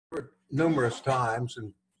numerous times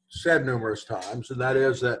and said numerous times, and that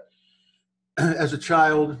is that as a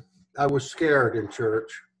child, I was scared in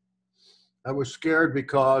church. I was scared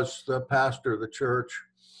because the pastor of the church,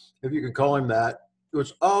 if you can call him that,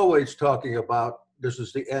 was always talking about this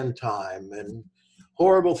is the end time and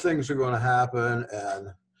horrible things are going to happen and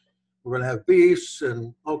we're going to have beasts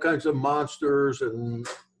and all kinds of monsters and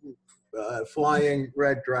flying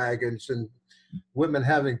red dragons and women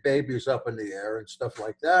having babies up in the air and stuff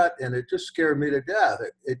like that. And it just scared me to death.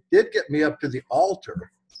 It did get me up to the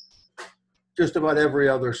altar just about every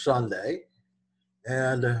other Sunday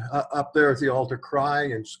and up there at the altar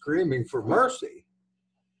crying and screaming for mercy.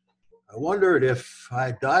 I wondered if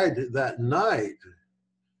I died that night,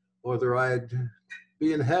 whether I'd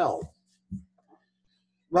be in hell.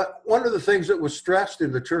 But one of the things that was stressed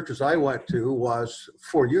in the churches I went to was,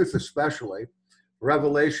 for youth especially,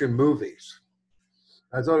 Revelation movies.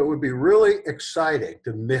 I thought it would be really exciting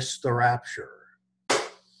to miss the rapture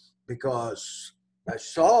because I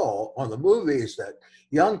saw on the movies that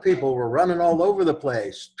young people were running all over the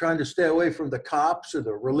place, trying to stay away from the cops or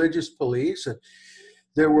the religious police. And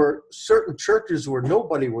there were certain churches where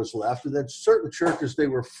nobody was left, and then certain churches, they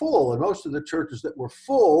were full. And most of the churches that were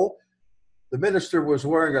full, the minister was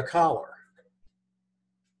wearing a collar.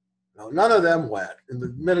 Now, none of them went, and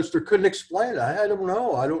the minister couldn't explain it. I don't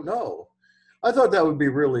know. I thought that would be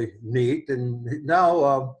really neat, and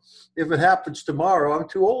now if it happens tomorrow, I'm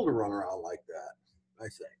too old to run around like that, I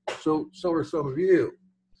think. So are some of you.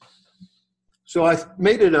 So I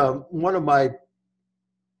made it one of my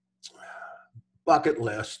bucket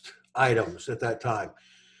list items at that time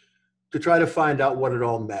to try to find out what it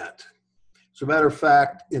all meant. As a matter of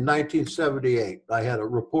fact, in 1978, I had a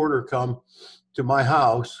reporter come to my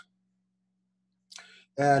house,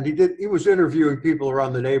 and he was interviewing people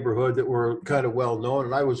around the neighborhood that were kind of well known,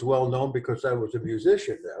 and I was well known because I was a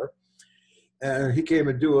musician there. And he came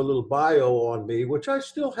and do a little bio on me, which I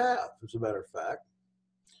still have, as a matter of fact,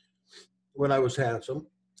 when I was handsome.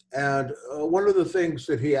 And one of the things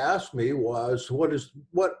that he asked me was,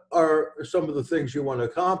 what are some of the things you want to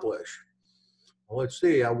accomplish? Well, let's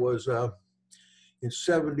see, I was, in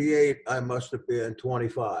 78, I must have been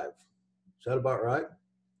 25. Is that about right?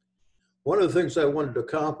 One of the things I wanted to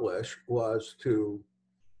accomplish was to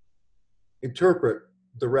interpret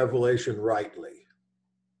the Revelation rightly.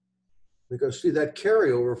 Because, see, that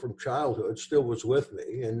carryover from childhood still was with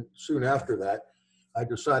me. And soon after that, I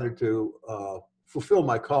decided to fulfill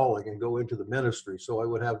my calling and go into the ministry so I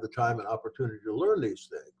would have the time and opportunity to learn these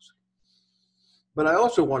things. But I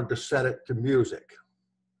also wanted to set it to music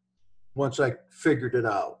once I figured it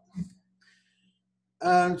out.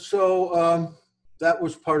 And so that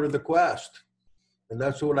was part of the quest. And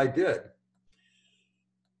that's what I did.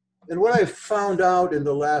 And what I found out in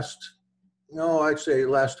the last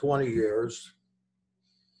 20 years,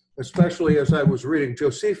 especially as I was reading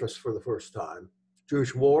Josephus for the first time,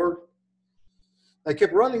 Jewish War, I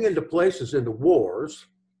kept running into places, into wars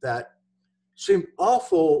that seemed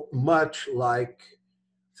awful much like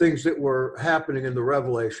things that were happening in the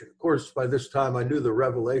Revelation. Of course, by this time, I knew the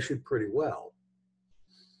Revelation pretty well.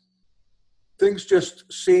 Things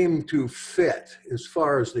just seemed to fit as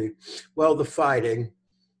far as the fighting,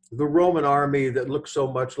 the Roman army that looked so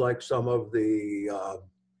much like some of the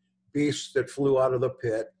beasts that flew out of the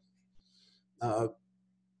pit.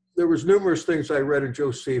 There was numerous things I read in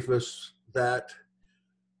Josephus that,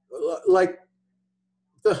 like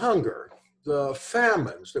the hunger, the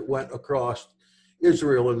famines that went across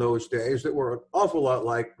Israel in those days that were an awful lot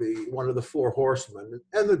like one of the four horsemen,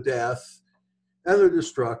 and the death and the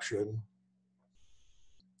destruction.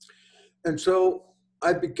 And so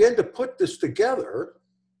I began to put this together,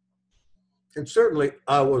 and certainly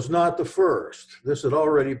I was not the first. This had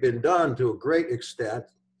already been done to a great extent,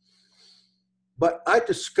 but I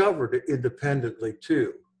discovered it independently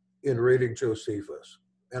too in reading Josephus.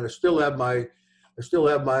 And I still have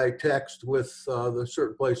my text with the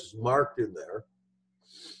certain places marked in there.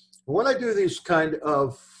 When I do these kind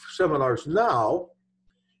of seminars now,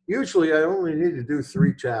 usually I only need to do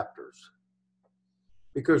 3 chapters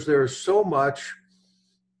because there's so much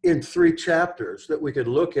in 3 chapters that we could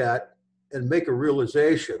look at and make a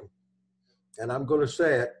realization, and I'm going to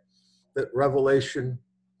say it, that Revelation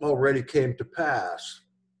already came to pass.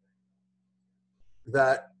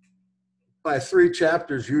 That by 3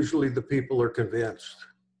 chapters, usually the people are convinced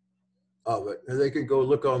of it, and they can go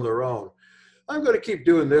look on their own. I'm going to keep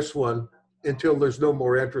doing this one until there's no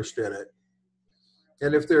more interest in it.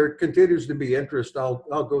 And if there continues to be interest,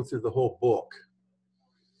 I'll go through the whole book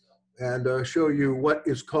and show you what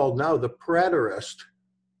is called now the preterist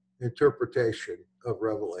interpretation of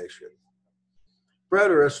Revelation.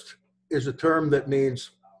 Preterist is a term that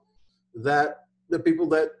means that the people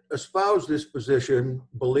that espouse this position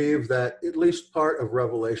believe that at least part of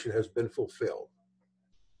Revelation has been fulfilled.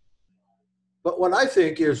 But what I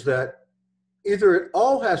think is that either it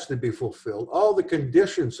all has to be fulfilled, all the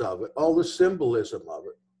conditions of it, all the symbolism of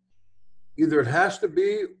it, either it has to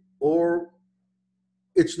be or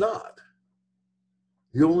it's not.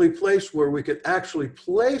 The only place where we can actually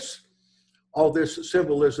place all this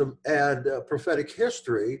symbolism and prophetic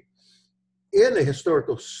history in a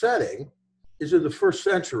historical setting is in the first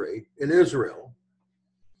century in Israel.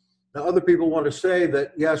 Now, other people want to say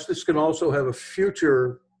that, yes, this can also have a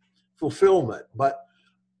future fulfillment, but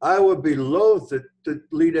I would be loath to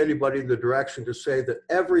lead anybody in the direction to say that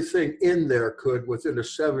everything in there could within a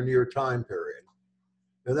 7-year time period.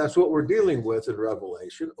 And that's what we're dealing with in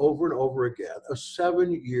Revelation over and over again, a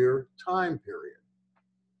 7-year time period.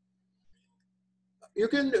 You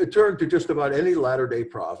can turn to just about any latter-day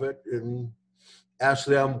prophet and ask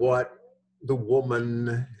them what the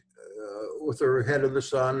woman with her head in the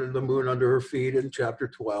sun and the moon under her feet in chapter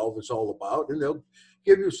 12 is all about, and they'll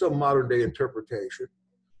give you some modern-day interpretation.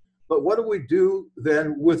 But what do we do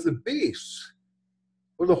then with the beasts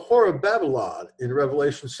or the whore of Babylon in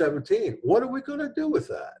Revelation 17? What are we going to do with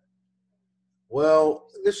that? Well,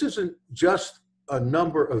 this isn't just a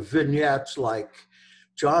number of vignettes like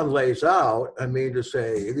John lays out. I mean, to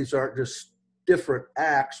say these aren't just different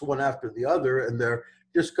acts one after the other, and they're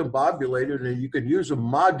discombobulated, and you can use them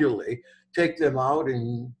modularly, take them out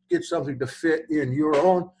and get something to fit in your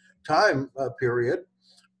own time period.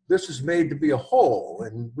 This is made to be a whole,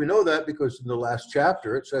 and we know that because in the last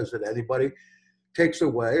chapter it says that anybody takes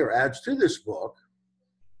away or adds to this book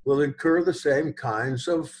will incur the same kinds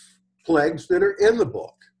of plagues that are in the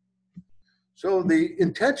book. So the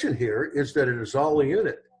intention here is that it is all a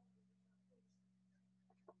unit,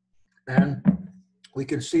 and we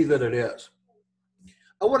can see that it is.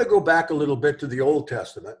 I want to go back a little bit to the Old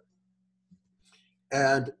Testament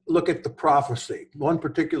and look at the prophecy, one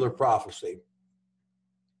particular prophecy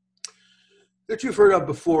that you've heard of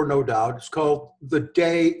before, no doubt. It's called the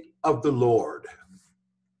Day of the Lord,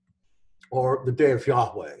 or the Day of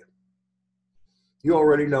Yahweh. You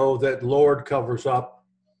already know that Lord covers up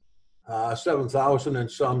 7,000 and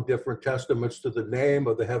some different testaments to the name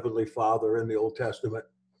of the Heavenly Father in the Old Testament.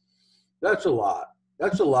 That's a lot.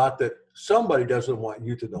 That's a lot that somebody doesn't want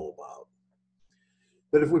you to know about.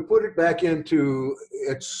 But if we put it back into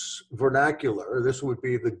its vernacular, this would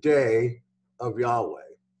be the Day of Yahweh.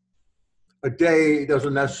 A day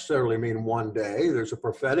doesn't necessarily mean one day. There's a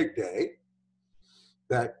prophetic day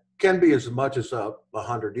that can be as much as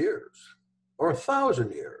 100 years or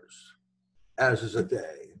 1,000 years, as is a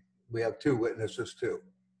day. We have two witnesses too.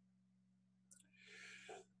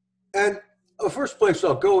 And the first place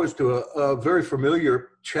I'll go is to a very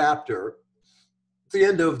familiar chapter, the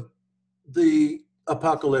end of the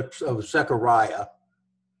Apocalypse of Zechariah,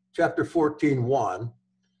 chapter 14:1.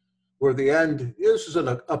 Where the end, this is an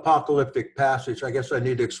apocalyptic passage. I guess I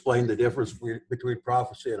need to explain the difference between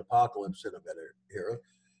prophecy and apocalypse in a minute here.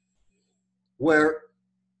 Where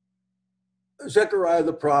Zechariah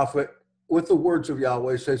the prophet, with the words of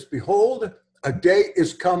Yahweh, says, "Behold, a day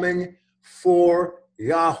is coming for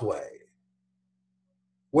Yahweh,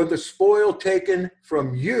 when the spoil taken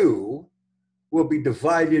from you will be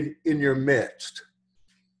divided in your midst."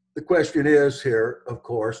 The question is here, of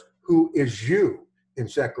course, who is you? In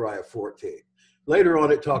Zechariah 14. Later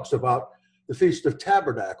on, it talks about the Feast of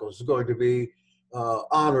Tabernacles is going to be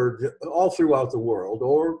honored all throughout the world,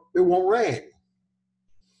 or it won't rain.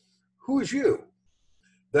 Who is you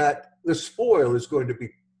that the spoil is going to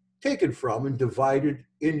be taken from and divided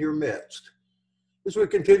in your midst? As we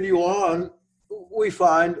continue on, we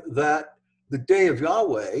find that the Day of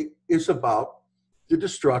Yahweh is about the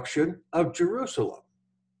destruction of Jerusalem.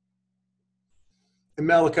 In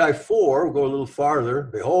Malachi 4, we'll go a little farther.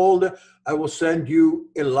 "Behold, I will send you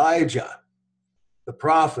Elijah, the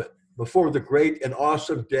prophet, before the great and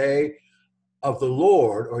awesome day of the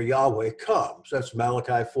Lord," or Yahweh, comes. That's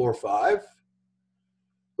Malachi 4:5.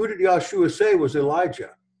 Who did Yahshua say was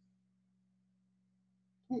Elijah?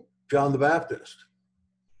 John the Baptist.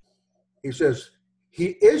 He says,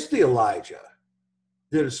 he is the Elijah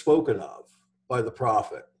that is spoken of by the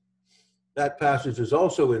prophet. That passage is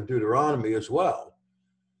also in Deuteronomy as well.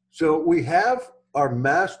 So we have our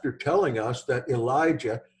master telling us that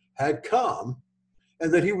Elijah had come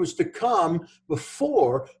and that he was to come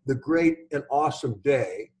before the great and awesome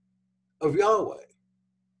day of Yahweh.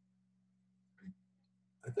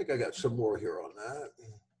 I think I got some more here on that.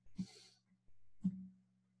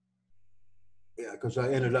 Yeah, because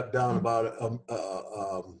I ended up down about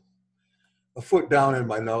a foot down in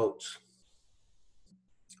my notes.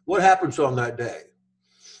 What happens on that day?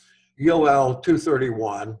 Yoel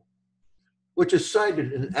 2:31, which is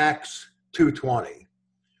cited in Acts 2:20.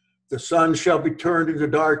 The sun shall be turned into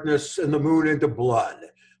darkness and the moon into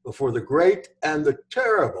blood before the great and the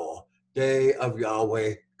terrible day of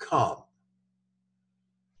Yahweh come.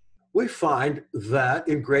 We find that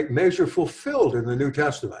in great measure fulfilled in the New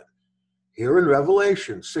Testament. Here in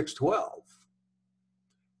Revelation 6:12,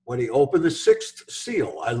 when he opened the sixth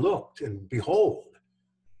seal, I looked, and behold,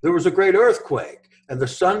 there was a great earthquake, and the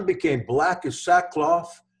sun became black as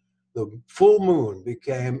sackcloth, the full moon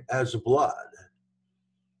became as blood.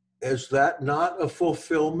 Is that not a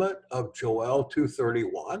fulfillment of Joel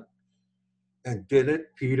 2:31? And didn't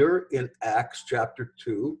Peter in Acts chapter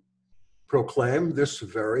 2 proclaim this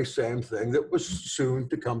very same thing that was soon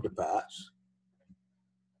to come to pass?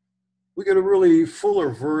 We get a really fuller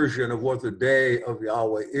version of what the day of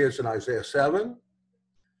Yahweh is in Isaiah 7.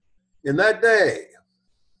 In that day,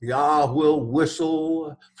 Yah will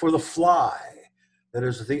whistle for the fly that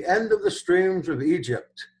is at the end of the streams of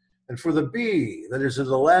Egypt, and for the bee that is in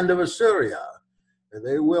the land of Assyria. And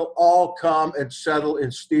they will all come and settle in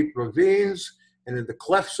steep ravines and in the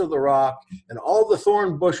clefts of the rock and all the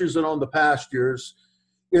thorn bushes and on the pastures.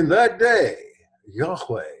 In that day,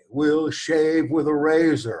 Yahweh will shave with a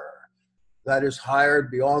razor that is hired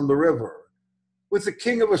beyond the river, with the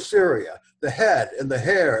king of Assyria, the head and the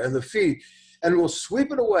hair and the feet, and will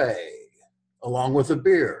sweep it away along with the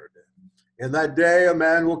beard. In that day, a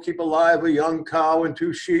man will keep alive a young cow and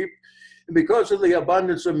 2 sheep, and because of the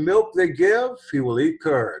abundance of milk they give, he will eat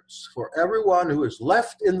curds. For everyone who is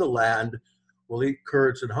left in the land will eat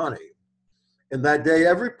curds and honey. In that day,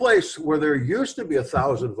 every place where there used to be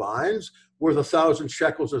 1,000 vines worth 1,000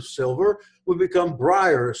 shekels of silver will become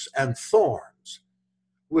briars and thorns.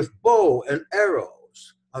 With bow and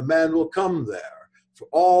arrows, a man will come there, for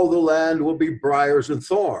all the land will be briars and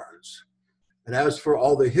thorns. And as for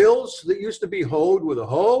all the hills that used to be hoed with a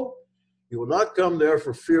hoe, you will not come there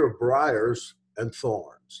for fear of briars and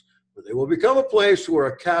thorns. But they will become a place where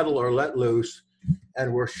cattle are let loose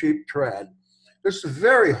and where sheep tread. This is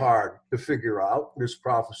very hard to figure out, this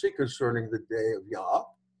prophecy concerning the day of Yah.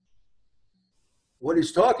 What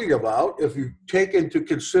he's talking about, if you take into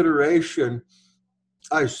consideration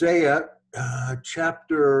Isaiah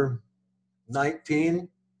chapter 19,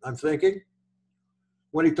 I'm thinking,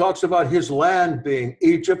 when he talks about his land being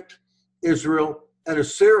Egypt, Israel, and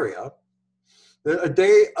Assyria, that a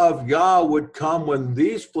day of Yah would come when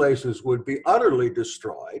these places would be utterly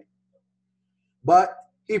destroyed, but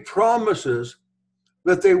he promises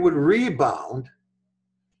that they would rebound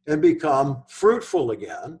and become fruitful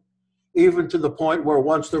again, even to the point where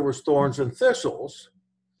once there was thorns and thistles,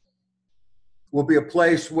 will be a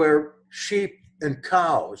place where sheep and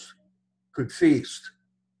cows could feast.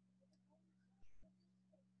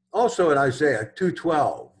 Also in Isaiah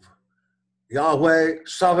 2:12, Yahweh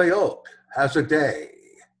Sabaoth has a day.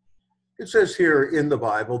 It says here in the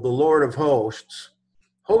Bible, the Lord of hosts.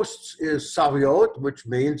 Hosts is Sabaoth, which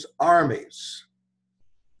means armies.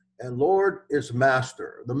 And Lord is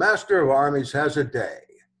master. The master of armies has a day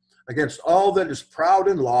against all that is proud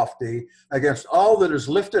and lofty, against all that is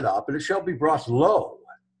lifted up, and it shall be brought low.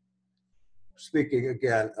 Speaking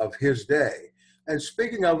again of his day, and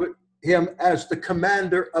speaking of him as the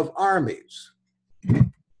commander of armies.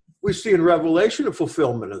 We see in Revelation a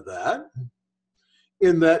fulfillment of that,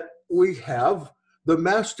 in that we have the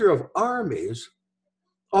master of armies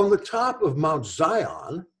on the top of Mount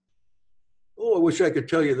Zion. Oh, I wish I could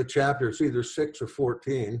tell you the chapter. It's either 6 or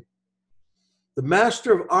 14. The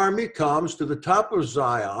master of army comes to the top of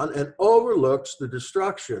Zion and overlooks the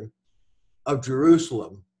destruction of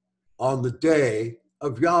Jerusalem on the day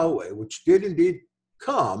of Yahweh, which did indeed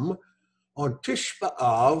come on Tish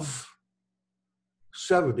B'Av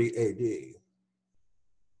 70 AD.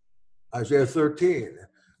 Isaiah 13,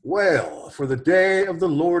 wail, for the day of the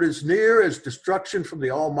Lord is near, as destruction from the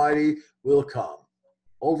Almighty will come.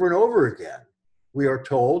 Over and over again, we are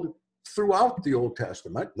told throughout the Old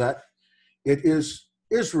Testament that it is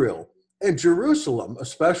Israel and Jerusalem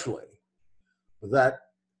especially that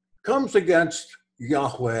comes against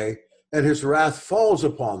Yahweh, and his wrath falls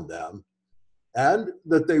upon them, and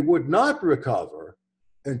that they would not recover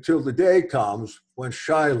until the day comes when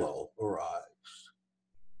Shiloh arrives.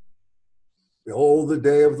 Behold, the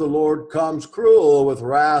day of the Lord comes cruel with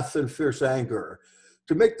wrath and fierce anger,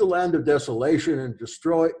 to make the land of desolation and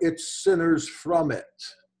destroy its sinners from it.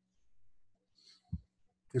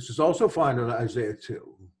 This is also found in Isaiah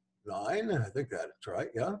 2:9. I think that's right,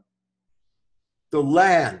 yeah. The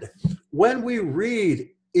land. When we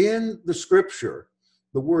read in the scripture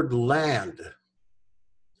the word land.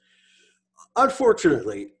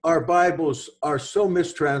 Unfortunately, our Bibles are so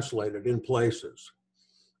mistranslated in places,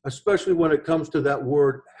 especially when it comes to that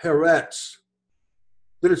word heretz,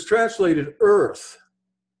 that it's translated earth,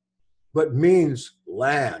 but means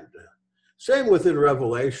land. Same within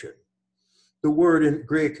Revelation. The word in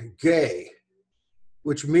Greek, gay,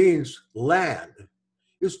 which means land,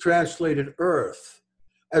 is translated earth,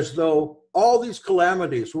 as though all these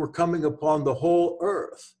calamities were coming upon the whole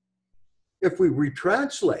earth. If we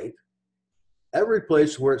retranslate every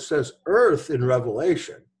place where it says earth in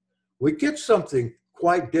Revelation, we get something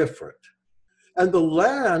quite different. And the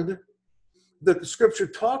land that the scripture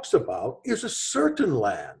talks about is a certain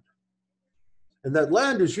land. And that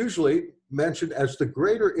land is usually mentioned as the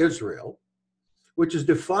greater Israel, which is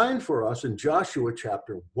defined for us in Joshua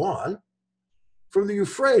chapter 1, from the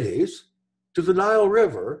Euphrates to the Nile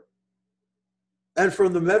River, and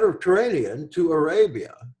from the Mediterranean to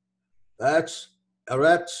Arabia. That's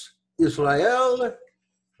Eretz Israel,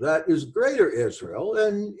 that is greater Israel,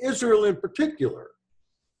 and Israel in particular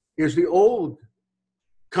is the old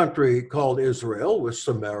country called Israel with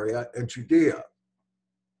Samaria and Judea.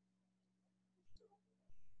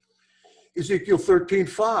 Ezekiel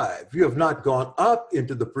 13:5, you have not gone up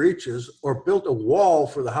into the breaches or built a wall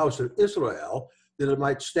for the house of Israel that it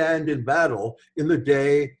might stand in battle in the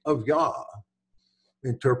day of Yah.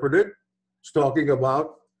 Interpreted, it's talking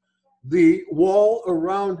about the wall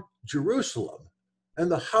around Jerusalem and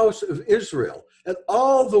the house of Israel and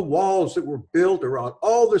all the walls that were built around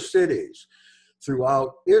all the cities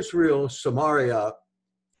throughout Israel, Samaria,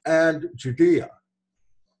 and Judea.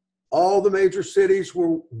 All the major cities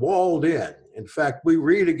were walled in. In fact, we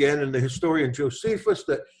read again in the historian Josephus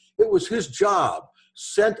that it was his job,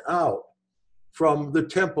 sent out from the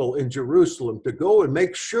temple in Jerusalem, to go and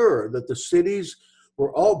make sure that the cities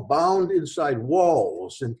were all bound inside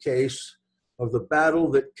walls in case of the battle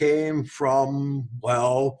that came from,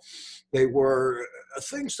 well, they were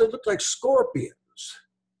things that looked like scorpions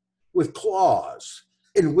with claws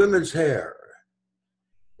in women's hair,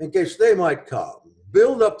 in case they might come.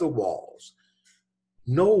 Build up the walls.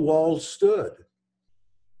 No walls stood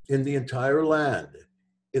in the entire land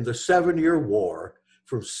in the 7-year war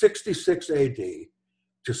from 66 AD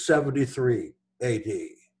to 73 AD.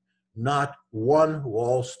 Not one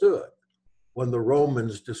wall stood when the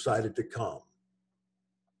Romans decided to come.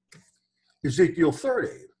 Ezekiel 30,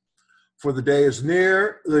 for the day is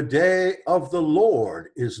near, the day of the Lord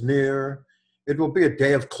is near. It will be a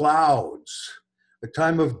day of clouds, a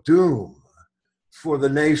time of doom for the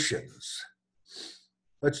nations.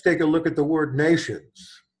 Let's take a look at the word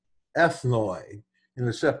nations, ethnoi, in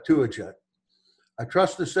the Septuagint. I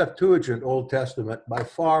trust the Septuagint Old Testament by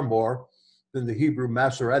far more than the Hebrew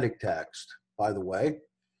Masoretic text, by the way.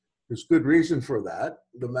 There's good reason for that.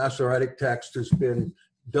 The Masoretic text has been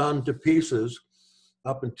done to pieces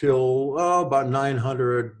up until about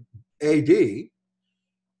 900 AD.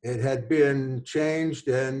 It had been changed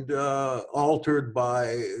and altered by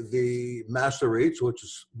the Masoretes, which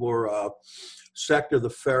were a sect of the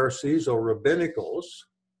Pharisees or rabbinicals,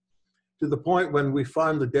 to the point when we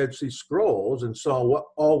find the Dead Sea Scrolls and saw what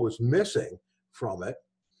all was missing from it.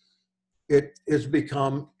 It has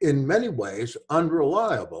become, in many ways,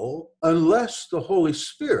 unreliable unless the Holy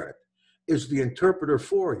Spirit is the interpreter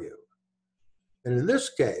for you. And in this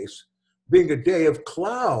case, being a day of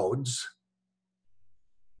clouds,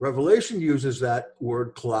 Revelation uses that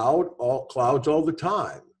word cloud, clouds all the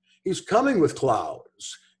time. He's coming with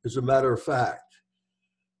clouds, as a matter of fact.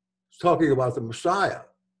 He's talking about the Messiah,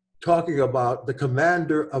 talking about the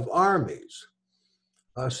commander of armies.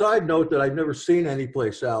 A side note that I've never seen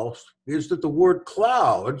anyplace else is that the word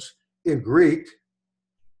clouds in Greek,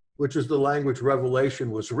 which is the language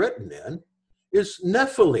Revelation was written in, is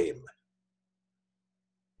Nephilim.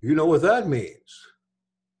 You know what that means.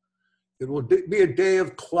 It will be a day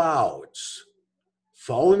of clouds.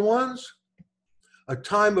 Fallen ones? A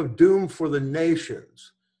time of doom for the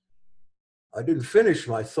nations. I didn't finish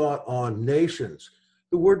my thought on nations.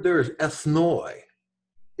 The word there is ethnoi.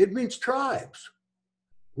 It means tribes.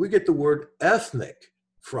 We get the word ethnic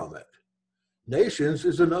from it. Nations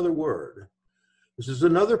is another word. This is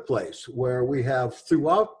another place where we have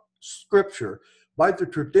throughout Scripture, by the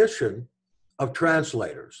tradition of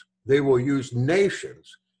translators, they will use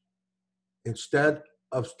nations instead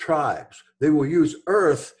of tribes. They will use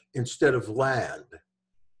earth instead of land.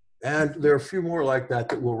 And there are a few more like that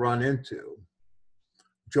that we'll run into.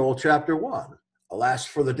 Joel chapter 1, alas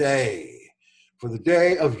for the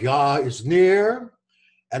day of Yah is near,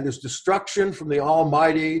 and his destruction from the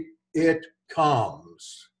Almighty, it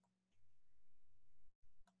comes.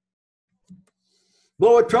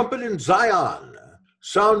 Blow a trumpet in Zion.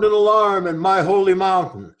 Sound an alarm in my holy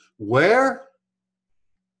mountain. Where?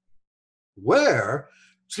 Where?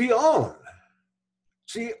 Zion.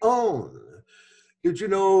 Zion. Did you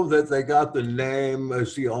know that they got the name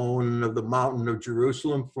Zion of the mountain of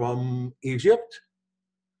Jerusalem from Egypt?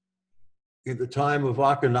 In the time of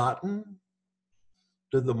Akhenaten,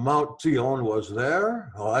 the Mount Zion was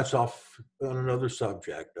there. Oh, that's off on another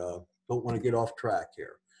subject. Don't want to get off track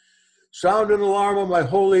here. Sound an alarm on my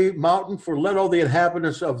holy mountain, for let all the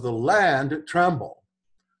inhabitants of the land tremble.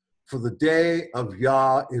 For the day of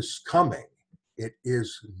Yah is coming. It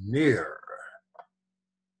is near.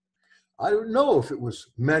 I don't know if it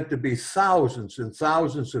was meant to be thousands and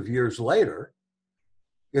thousands of years later.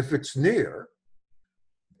 If it's near,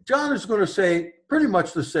 John is going to say pretty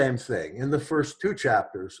much the same thing in the first 2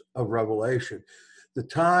 chapters of Revelation. The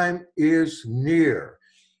time is near.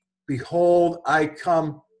 Behold, I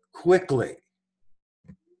come quickly.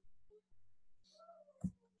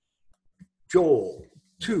 Joel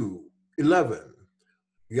 2:11.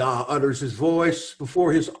 Yah utters his voice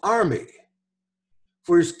before his army.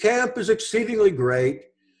 For his camp is exceedingly great.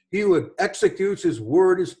 He who executes his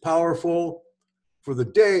word is powerful. For the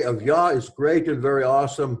day of Yah is great and very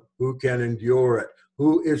awesome. Who can endure it?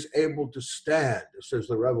 Who is able to stand? Says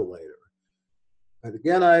the Revelator. And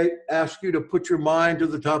again, I ask you to put your mind to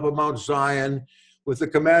the top of Mount Zion with the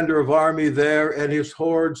commander of army there and his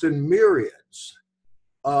hordes and myriads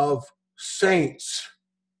of saints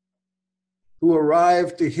who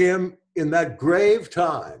arrived to him in that grave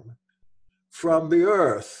time from the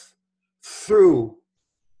earth through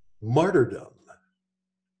martyrdom.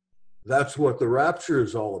 That's what the rapture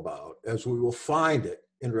is all about, as we will find it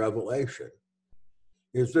in Revelation.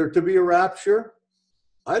 Is there to be a rapture?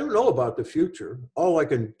 I don't know about the future. All I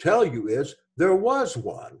can tell you is there was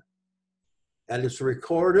one. And it's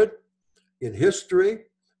recorded in history,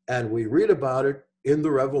 and we read about it in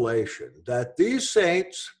the Revelation, that these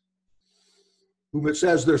saints, whom it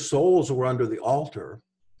says their souls were under the altar,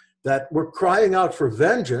 that were crying out for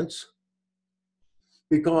vengeance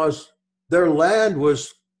because their land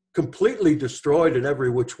was completely destroyed in every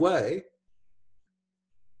which way.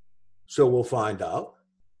 So we'll find out.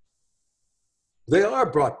 They are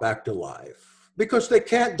brought back to life because they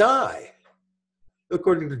can't die.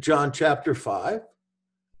 According to John chapter 5,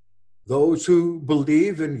 those who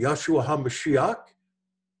believe in Yeshua HaMashiach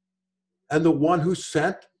and the one who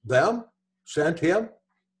sent him,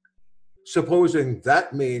 supposing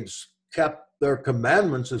that means kept their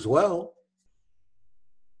commandments as well,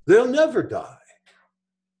 they'll never die.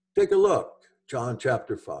 Take a look, John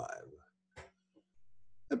chapter 5.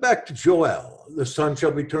 And back to Joel. The sun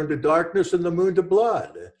shall be turned to darkness and the moon to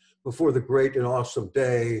blood before the great and awesome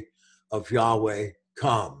day of Yahweh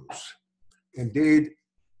comes. Indeed,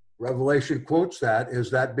 Revelation quotes that as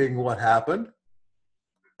that being what happened.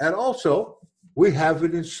 And also, we have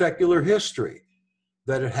it in secular history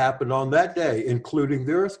that it happened on that day, including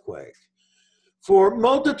the earthquake. For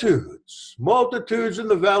multitudes in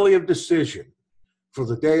the valley of decision, for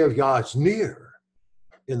the day of Yah is near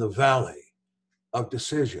in the valley of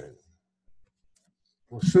decision.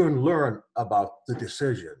 We'll soon learn about the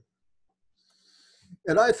decision.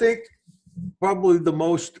 And I think probably the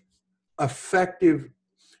most effective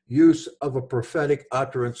use of a prophetic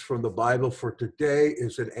utterance from the Bible for today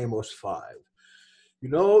is in Amos 5. You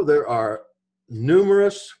know, there are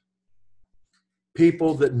numerous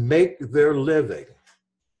people that make their living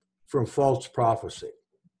from false prophecy.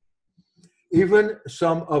 Even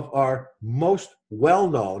some of our most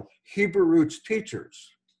well-known Hebrew roots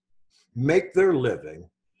teachers make their living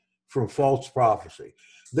from false prophecy.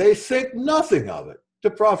 They think nothing of it to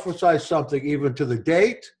prophesy something even to the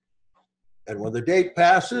date, and when the date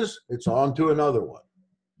passes, it's on to another one.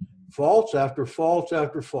 False after false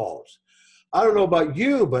after false. I don't know about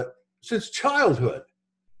you, but since childhood,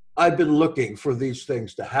 I've been looking for these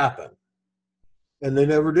things to happen, and they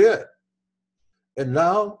never did. And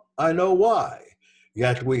now I know why.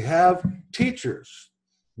 Yet we have teachers,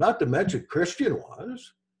 not to mention Christian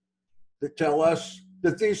ones, that tell us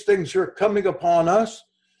that these things are coming upon us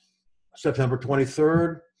September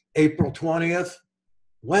 23rd, April 20th.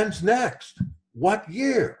 When's next? What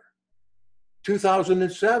year?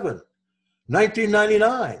 2007,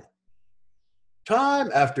 1999.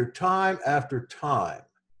 Time after time after time.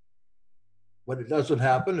 But it doesn't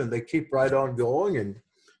happen, and they keep right on going, and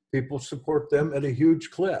people support them at a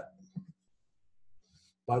huge clip.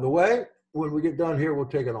 By the way, when we get done here, we'll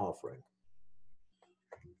take an offering.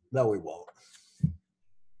 No, we won't.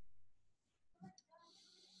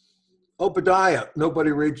 Obadiah,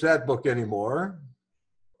 nobody reads that book anymore.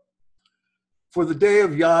 For the day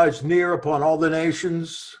of Yah is near upon all the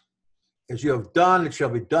nations. As you have done, it shall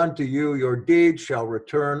be done to you. Your deeds shall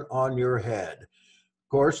return on your head. Of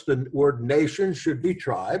course, the word nation should be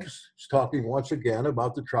tribes. It's talking once again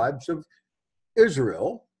about the tribes of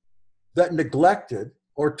Israel that neglected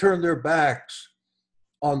or turned their backs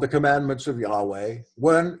on the commandments of Yahweh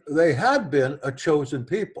when they had been a chosen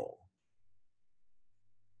people.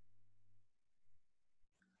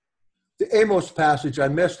 The Amos passage, I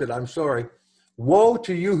missed it, I'm sorry. Woe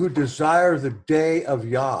to you who desire the day of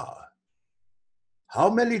Yah. How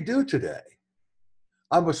many do today?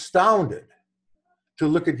 I'm astounded to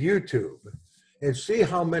look at YouTube and see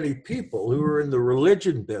how many people who are in the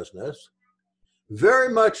religion business very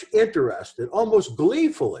much interested, almost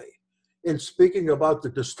gleefully, in speaking about the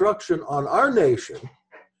destruction on our nation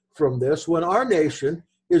from this, when our nation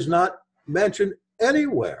is not mentioned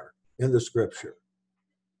anywhere in the scripture,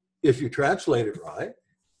 if you translate it right.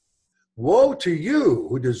 Woe to you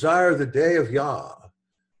who desire the day of Yah.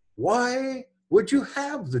 Why would you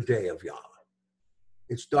have the day of Yah?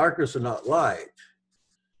 It's darkness and not light.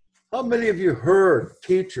 How many of you heard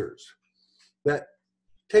teachers that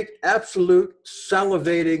take absolute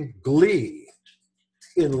salivating glee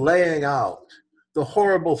in laying out the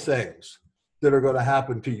horrible things that are going to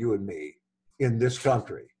happen to you and me in this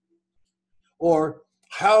country? Or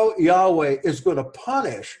how Yahweh is going to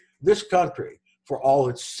punish this country for all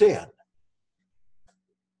its sin?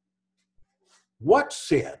 What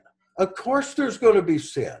sin? Of course there's going to be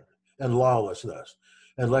sin and lawlessness,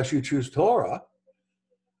 unless you choose Torah.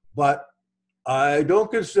 But I don't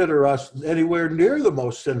consider us anywhere near the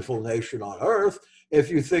most sinful nation on earth. If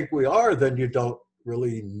you think we are, then you don't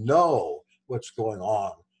really know what's going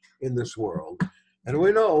on in this world. And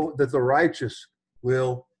we know that the righteous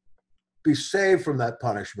will be saved from that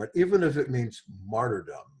punishment, even if it means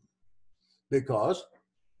martyrdom, because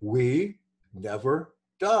we never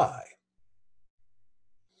die.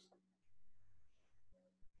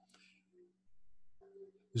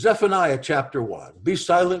 Zephaniah chapter 1. Be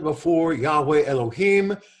silent before Yahweh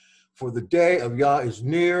Elohim, for the day of Yah is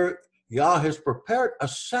near. Yah has prepared a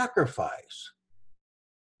sacrifice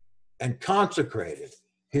and consecrated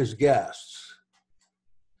his guests.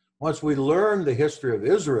 Once we learn the history of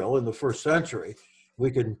Israel in the first century, we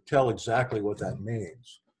can tell exactly what that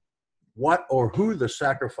means. What or who the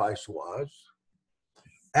sacrifice was,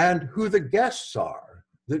 and who the guests are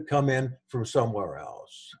that come in from somewhere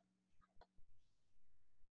else.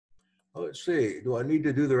 Let's see, do I need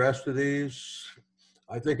to do the rest of these?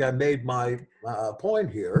 I think I made my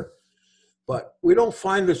point here, but we don't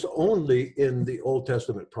find this only in the Old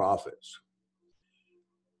Testament prophets.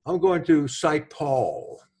 I'm going to cite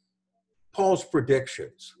Paul's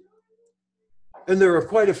predictions, and there are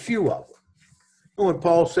quite a few of them. And when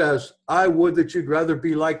Paul says, I would that you'd rather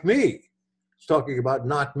be like me, he's talking about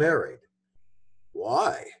not married.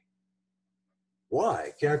 Why? Why?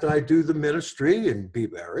 Can't I do the ministry and be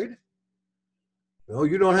married? No,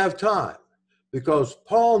 you don't have time, because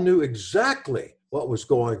Paul knew exactly what was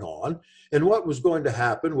going on and what was going to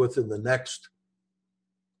happen within the next,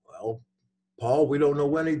 well, Paul, we don't know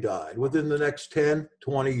when he died, within the next 10,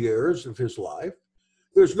 20 years of his life.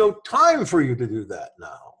 There's no time for you to do that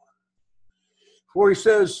now. For he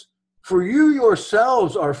says, for you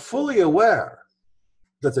yourselves are fully aware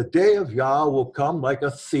that the day of Yah will come like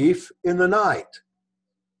a thief in the night.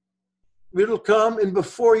 It'll come, and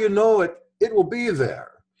before you know it, it will be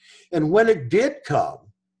there. And when it did come,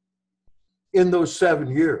 in those 7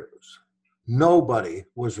 years, nobody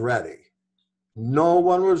was ready. No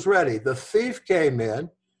one was ready. The thief came in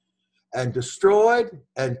and destroyed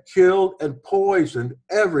and killed and poisoned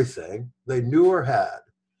everything they knew or had,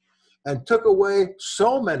 and took away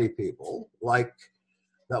so many people, like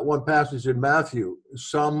that one passage in Matthew,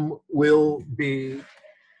 some will be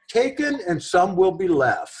taken and some will be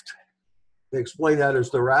left. They explain that as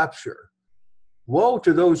the rapture. Woe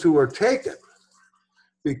to those who are taken,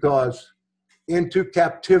 because into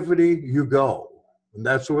captivity you go. And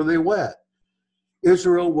that's where they went.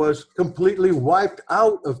 Israel was completely wiped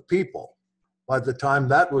out of people by the time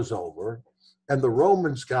that was over, and the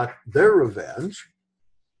Romans got their revenge,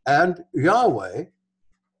 and Yahweh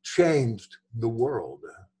changed the world.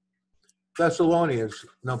 Thessalonians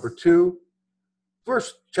number 2,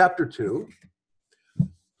 chapter 2.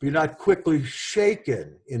 Be not quickly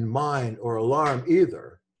shaken in mind or alarmed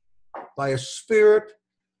either by a spirit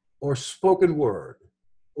or spoken word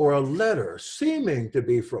or a letter seeming to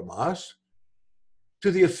be from us, to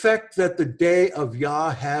the effect that the day of Yah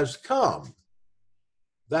has come.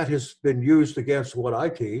 That has been used against what I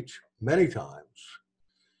teach many times.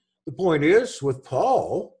 The point is, with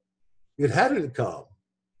Paul, it hadn't come.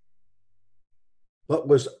 but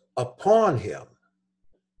was upon him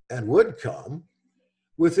and would come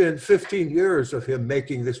within 15 years of him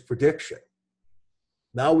making this prediction.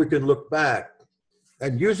 Now we can look back,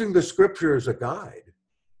 and using the scripture as a guide,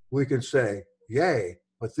 we can say, yea,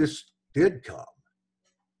 but this did come.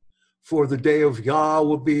 For the day of Yah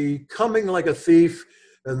will be coming like a thief,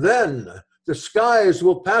 and then the skies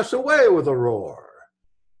will pass away with a roar,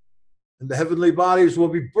 and the heavenly bodies will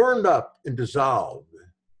be burned up and dissolved,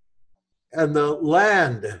 and the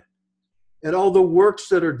land and all the works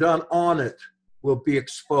that are done on it will be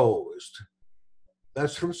exposed.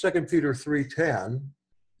 That's from 2 Peter 3:10,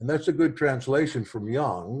 and that's a good translation from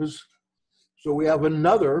Young's. So we have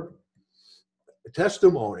another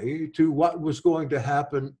testimony to what was going to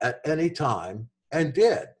happen at any time, and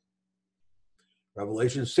did.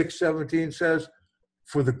 Revelation 6:17 says,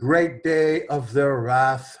 for the great day of their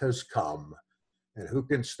wrath has come, and who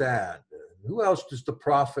can stand? Who else does the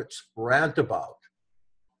prophets rant about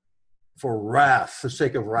for wrath, the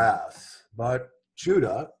sake of wrath, but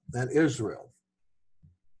Judah and Israel?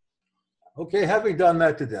 Okay, having done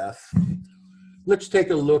that to death, let's take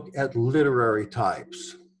a look at literary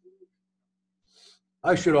types.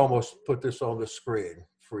 I should almost put this on the screen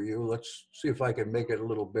for you. Let's see if I can make it a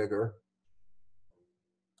little bigger.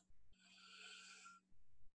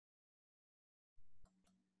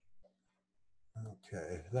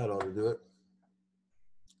 Okay, that ought to do it.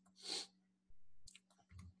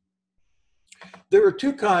 There are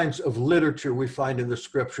two kinds of literature we find in the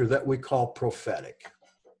scripture that we call prophetic.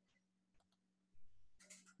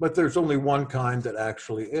 But there's only one kind that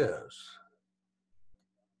actually is.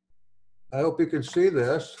 I hope you can see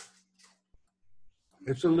this.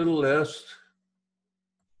 It's a little list.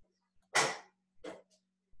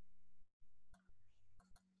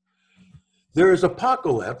 There is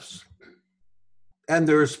apocalypse and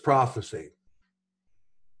there is prophecy.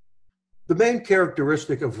 The main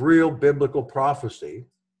characteristic of real biblical prophecy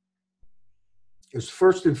is,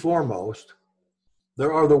 first and foremost,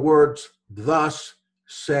 there are the words, thus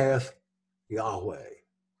saith Yahweh.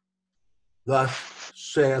 Thus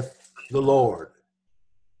saith the Lord.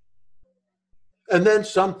 And then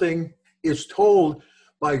something is told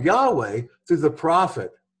by Yahweh through the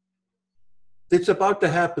prophet that's about to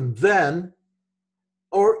happen then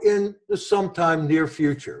or in the sometime near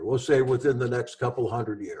future. We'll say within the next couple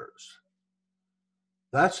hundred years.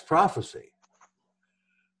 That's prophecy.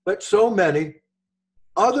 But so many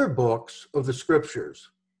other books of the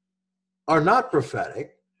scriptures are not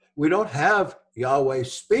prophetic. We don't have Yahweh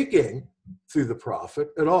speaking through the prophet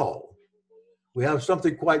at all. We have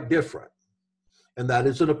something quite different, and that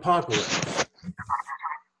is an apocalypse.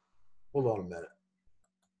 Hold on a minute.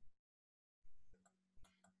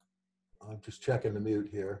 I'm just checking the mute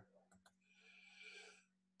here.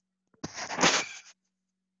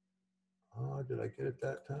 Oh, did I get it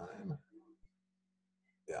that time?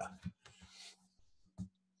 Yeah.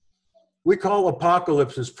 We call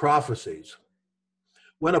apocalypses prophecies,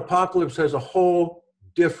 when apocalypse has a whole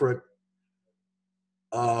different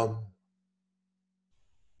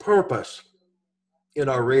purpose in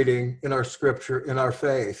our reading, in our scripture, in our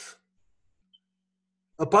faith.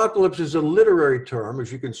 Apocalypse is a literary term,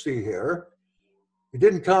 as you can see here. It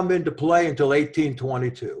didn't come into play until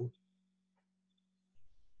 1822.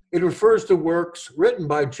 It refers to works written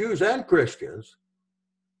by Jews and Christians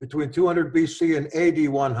between 200 BC and AD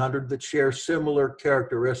 100 that share similar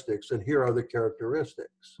characteristics, and here are the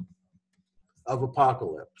characteristics of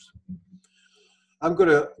apocalypse. I'm going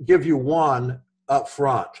to give you one up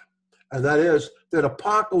front, and that is that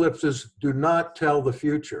apocalypses do not tell the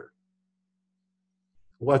future.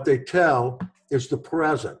 What they tell is the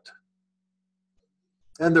present.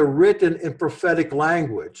 And they're written in prophetic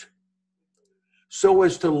language so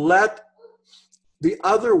as to let the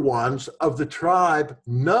other ones of the tribe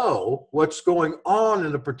know what's going on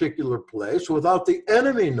in a particular place without the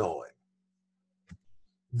enemy knowing.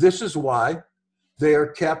 This is why they are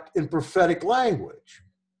kept in prophetic language.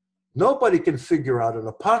 Nobody can figure out an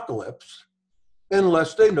apocalypse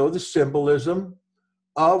unless they know the symbolism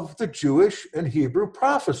of the Jewish and Hebrew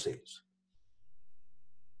prophecies.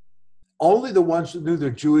 Only the ones that knew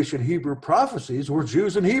the Jewish and Hebrew prophecies were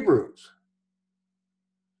Jews and Hebrews.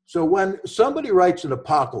 So when somebody writes an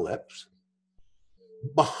apocalypse,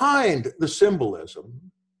 behind the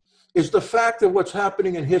symbolism is the fact of what's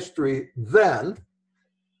happening in history then,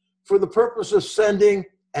 for the purpose of sending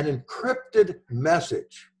an encrypted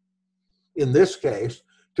message, in this case,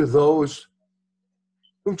 to those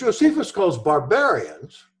whom Josephus calls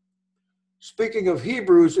barbarians, speaking of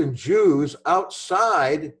Hebrews and Jews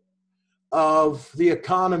outside of the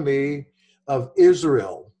economy of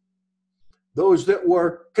Israel, those that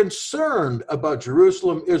were concerned about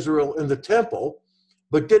Jerusalem, Israel, and the temple,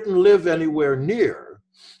 but didn't live anywhere near.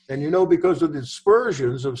 And you know, because of the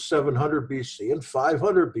dispersions of 700 BC and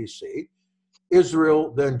 500 BC,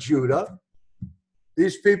 Israel, then Judah,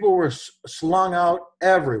 these people were slung out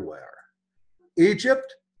everywhere.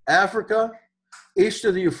 Egypt, Africa, east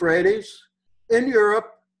of the Euphrates, in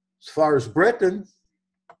Europe, as far as Britain,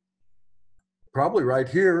 probably right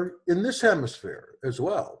here in this hemisphere as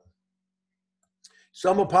well.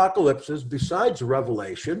 Some apocalypses besides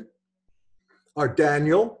Revelation are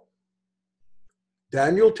Daniel.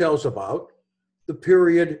 Daniel tells about the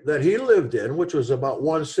period that he lived in, which was about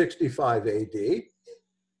 165 AD,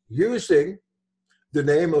 using the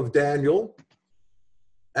name of Daniel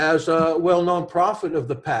as a well-known prophet of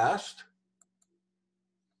the past.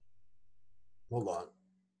 Hold on.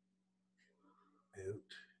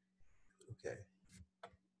 Okay.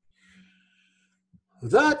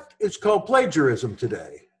 That is called plagiarism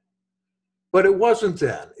today, but it wasn't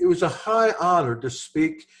then. It was a high honor to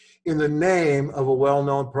speak in the name of a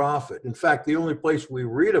well-known prophet. In fact, the only place we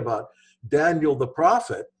read about Daniel the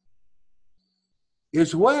prophet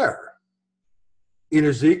is where? In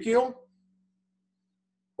Ezekiel,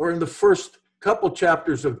 or in the first couple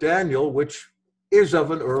chapters of Daniel, which is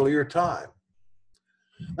of an earlier time.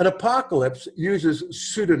 An apocalypse uses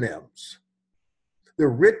pseudonyms. They're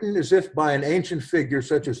written as if by an ancient figure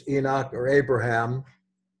such as Enoch or Abraham.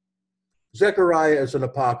 Zechariah is an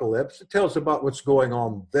apocalypse. It tells about what's going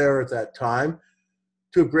on there at that time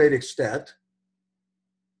to a great extent.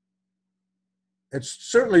 It's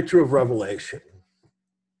certainly true of Revelation.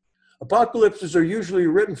 Apocalypses are usually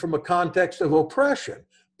written from a context of oppression,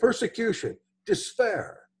 persecution,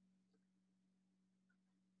 despair.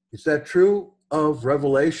 Is that true of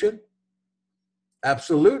Revelation?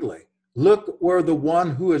 Absolutely. Look where the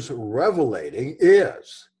one who is revelating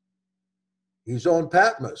is. He's on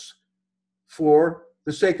Patmos for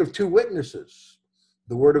the sake of two witnesses,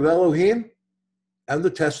 the word of Elohim and the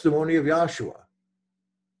testimony of Yahshua.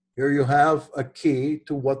 Here you have a key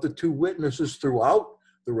to what the two witnesses throughout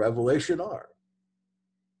the Revelation are.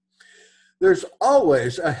 There's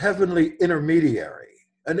always a heavenly intermediary,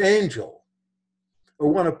 an angel, or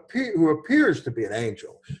one who appears to be an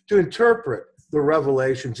angel, to interpret the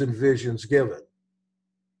revelations and visions given.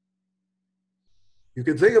 You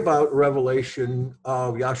can think about revelation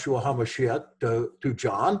of Yahshua HaMashiach to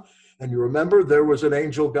John, and you remember there was an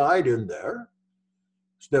angel guide in there.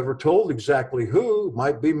 It's never told exactly who,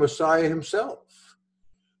 might be Messiah himself.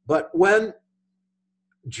 But when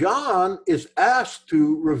John is asked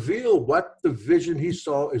to reveal what the vision he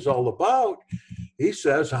saw is all about, he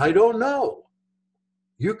says, I don't know.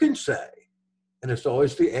 You can say. And it's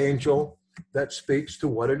always the angel that speaks to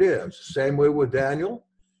what it is. Same way with Daniel,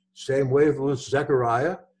 same way with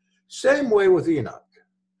Zechariah, same way with Enoch,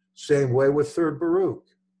 same way with third Baruch,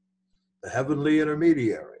 the heavenly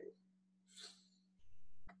intermediary.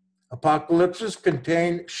 Apocalypses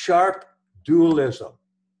contain sharp dualism,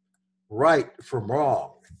 right from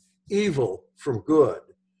wrong, evil from good,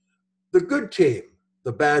 the good team,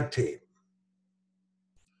 the bad team.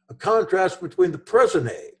 A contrast between the present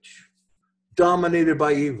age, dominated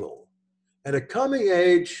by evil, and a coming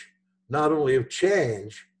age not only of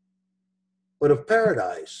change, but of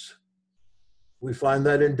paradise. We find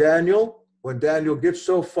that in Daniel, when Daniel gets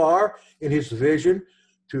so far in his vision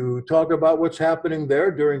to talk about what's happening there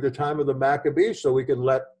during the time of the Maccabees, so we can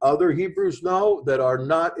let other Hebrews know that are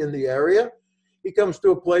not in the area. He comes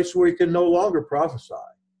to a place where he can no longer prophesy.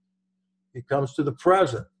 He comes to the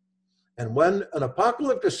present. And when an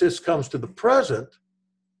apocalypticist comes to the present,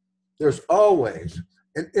 there's always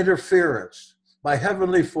an interference by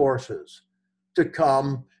heavenly forces to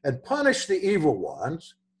come and punish the evil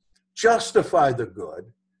ones, justify the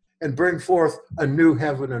good, and bring forth a new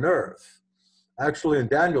heaven and earth. Actually, in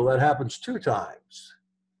Daniel, that happens 2 times.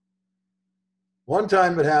 One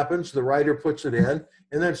time it happens, the writer puts it in,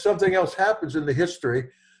 and then something else happens in the history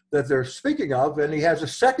that they're speaking of, and he has a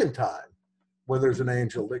second time when there's an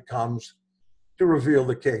angel that comes to reveal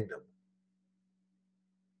the kingdom.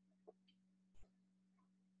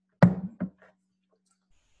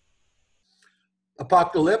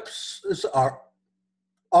 Apocalypses are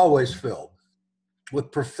always filled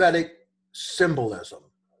with prophetic symbolism.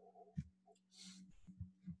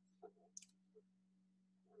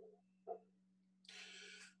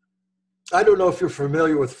 I don't know if you're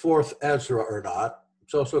familiar with 4th Ezra or not.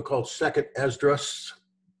 It's also called 2nd Esdras.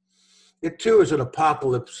 It too is an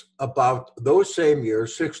apocalypse about those same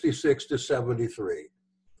years, 66 to 73,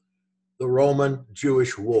 the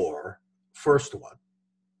Roman-Jewish War, first one.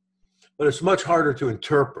 But it's much harder to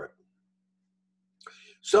interpret.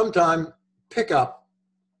 Sometime pick up,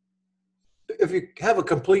 if you have a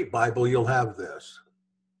complete Bible, you'll have this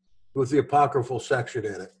with the apocryphal section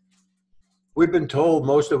in it. We've been told,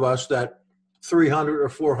 most of us, that 300 or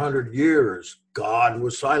 400 years God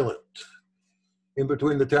was silent in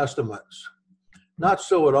between the testaments. Not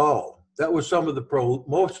so at all. That was some of the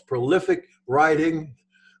most prolific writing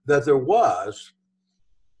that there was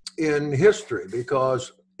in history,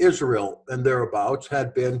 because Israel and thereabouts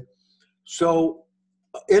had been so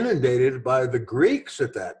inundated by the Greeks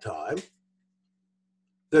at that time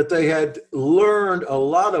that they had learned a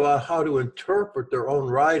lot about how to interpret their own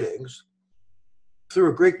writings through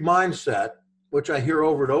a Greek mindset, which I hear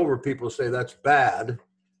over and over people say that's bad.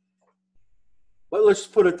 But let's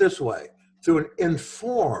put it this way, through an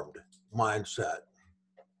informed mindset.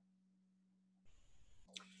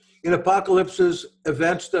 In Apocalypse's,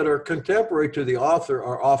 events that are contemporary to the author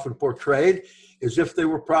are often portrayed as if they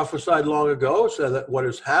were prophesied long ago, so that what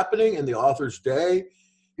is happening in the author's day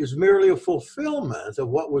is merely a fulfillment of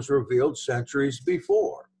what was revealed centuries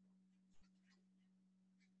before.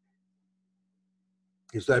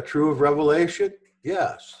 Is that true of Revelation?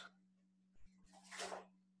 Yes.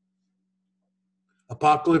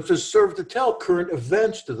 Apocalypses serve to tell current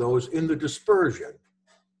events to those in the dispersion.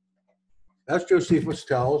 As Josephus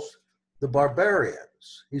tells the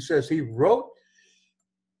barbarians. He says he wrote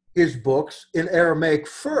his books in Aramaic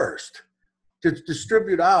first to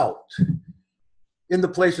distribute out in the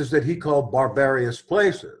places that he called barbarous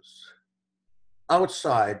places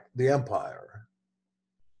outside the empire.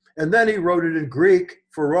 And then he wrote it in Greek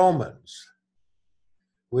for Romans.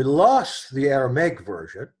 We lost the Aramaic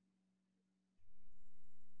version.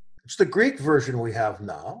 It's the Greek version we have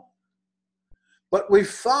now. But we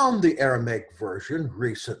found the Aramaic version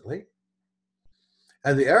recently.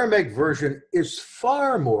 And the Aramaic version is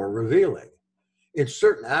far more revealing in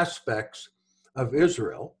certain aspects of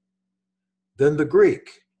Israel than the Greek.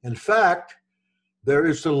 In fact, there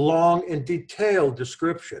is a long and detailed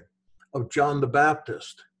description of John the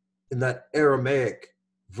Baptist in that Aramaic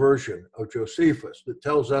version of Josephus that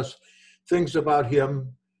tells us things about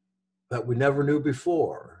him that we never knew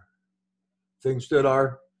before, things that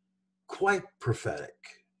are quite prophetic.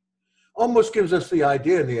 Almost gives us the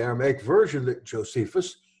idea in the Aramaic version that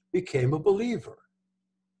Josephus became a believer.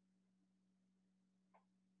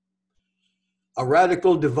 A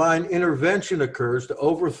radical divine intervention occurs to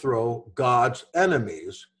overthrow God's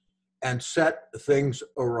enemies and set things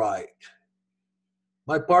aright.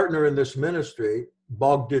 My partner in this ministry,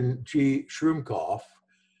 Bogdan G. Shrumkoff,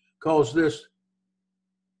 calls this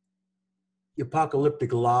the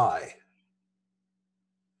apocalyptic lie.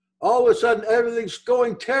 All of a sudden, everything's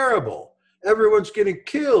going terrible. Everyone's getting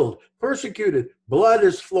killed, persecuted. Blood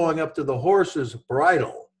is flowing up to the horse's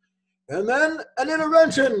bridle. And then an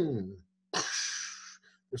intervention.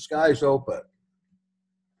 The skies open.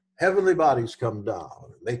 Heavenly bodies come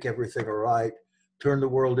down, make everything all right, turn the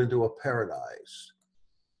world into a paradise.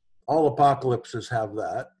 All apocalypses have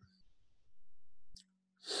that.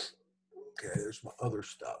 Okay, there's my other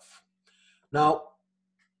stuff. Now,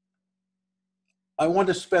 I want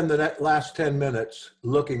to spend the last 10 minutes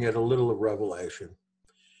looking at a little of Revelation.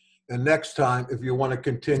 And next time, if you want to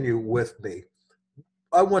continue with me,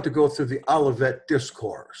 I want to go through the Olivet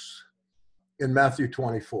Discourse in Matthew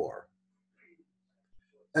 24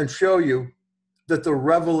 and show you that the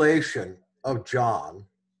revelation of John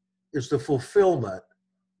is the fulfillment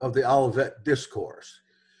of the Olivet Discourse.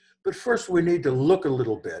 But first, we need to look a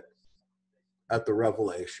little bit at the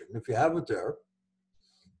revelation. If you have it there,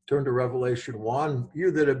 turn to Revelation 1.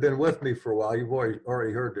 You that have been with me for a while, you've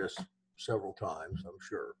already heard this several times, I'm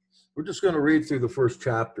sure. We're just going to read through the first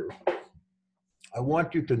chapter. I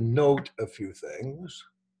want you to note a few things,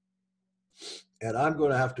 and I'm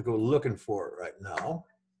going to have to go looking for it right now.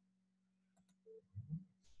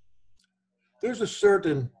 There's a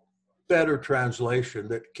certain better translation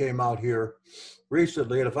that came out here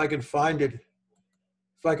recently, and if I can find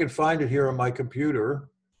it here on my computer,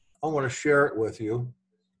 I want to share it with you.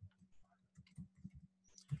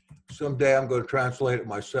 Someday I'm going to translate it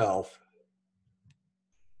myself.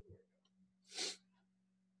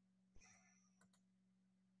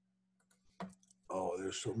 Oh,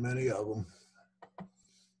 there's so many of them.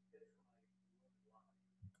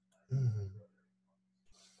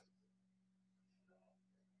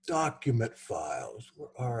 Document files. Where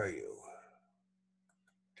are you?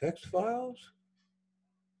 Text files?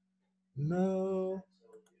 No.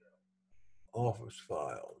 Office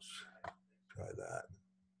files. Try that.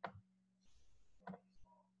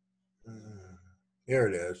 Here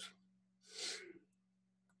it is.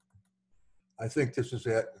 I think this is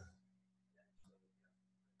it.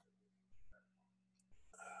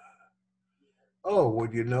 Oh,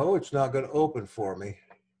 would you know, it's not going to open for me.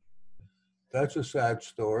 That's a sad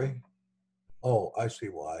story. Oh, I see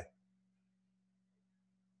why.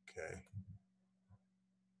 Okay.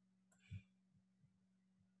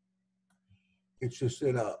 It's just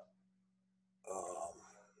in a,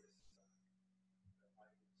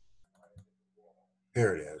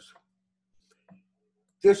 here it is.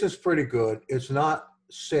 This is pretty good. It's not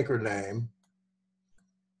sacred name,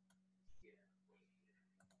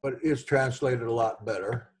 but it is translated a lot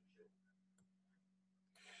better.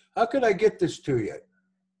 How could I get this to you?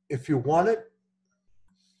 If you want it,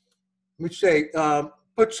 let me say,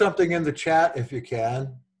 put something in the chat if you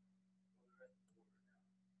can.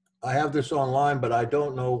 I have this online, but I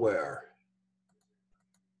don't know where.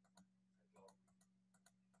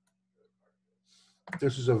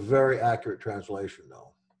 This is a very accurate translation,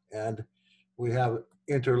 though. And we have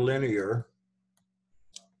interlinear.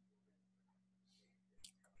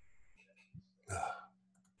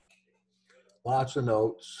 Lots of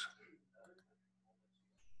notes.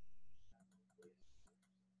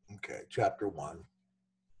 Okay, chapter 1.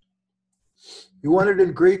 You want it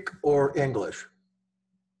in Greek or English?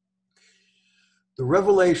 The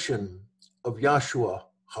revelation of YHWH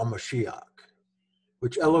HaMashiach,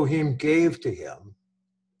 which Elohim gave to him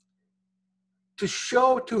to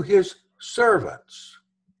show to his servants,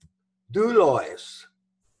 doulos,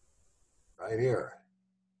 right here.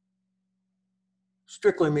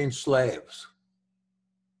 Strictly means slaves.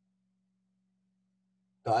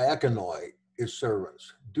 Diakonoi is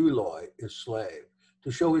servants. Douloi is slave.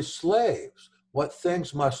 To show his slaves what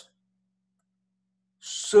things must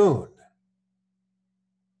soon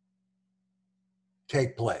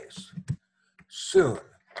take place. Soon.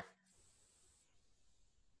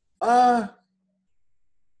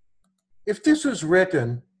 If this was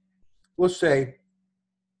written, we'll say,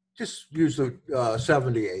 just use the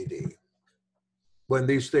 70 AD, when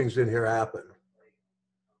these things in here happen,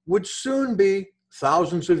 would soon be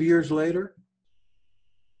thousands of years later,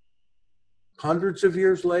 hundreds of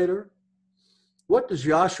years later. What does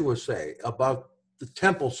Joshua say about the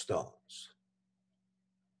temple stones?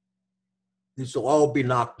 These will all be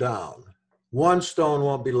knocked down. One stone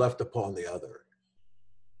won't be left upon the other.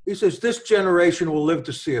 He says, this generation will live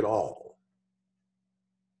to see it all.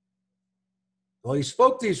 Well, he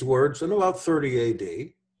spoke these words in about 30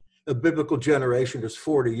 AD. A biblical generation is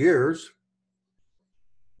 40 years.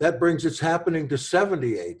 That brings its happening to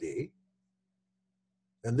 70 AD.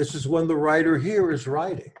 And this is when the writer here is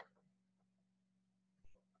writing.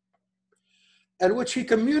 And which he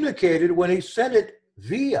communicated when he sent it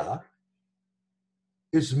via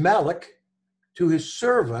his Malach to his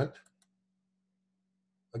servant,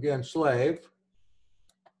 again, slave,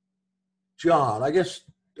 John. I guess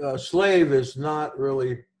slave is not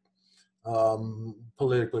really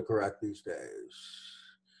politically correct these days.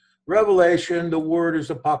 Revelation, the word is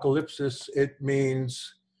apocalypsis. It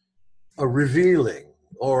means a revealing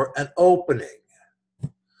or an opening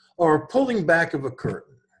or a pulling back of a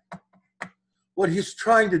curtain. What he's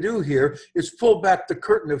trying to do here is pull back the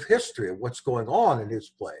curtain of history of what's going on in his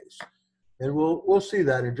place. And we'll see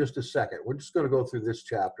that in just a second. We're just going to go through this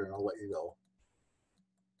chapter and I'll let you go.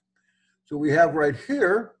 So we have right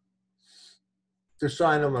here the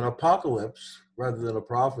sign of an apocalypse rather than a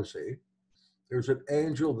prophecy. There's an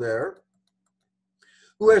angel there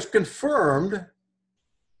who has confirmed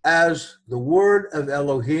as the word of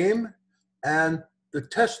Elohim and the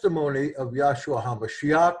testimony of YHWH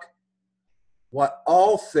HaMashiach what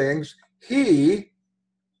all things he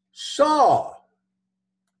saw.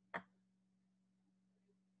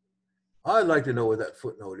 I'd like to know what that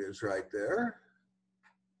footnote is right there.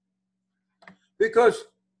 Because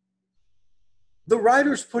the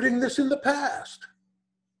writer's putting this in the past.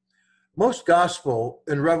 Most gospel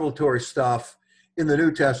and revelatory stuff in the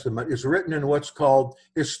New Testament is written in what's called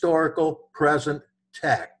historical present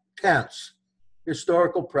tense.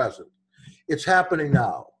 Historical present. It's happening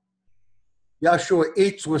now. Yeshua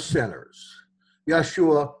eats with sinners.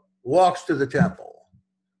 Yeshua walks to the temple.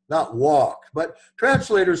 Not walked, but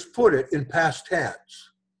translators put it in past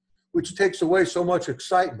tense, which takes away so much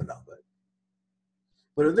excitement of it.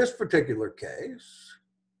 But in this particular case,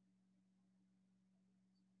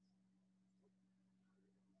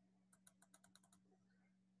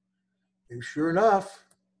 sure enough,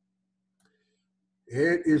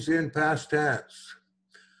 it is in past tense.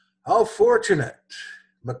 How fortunate,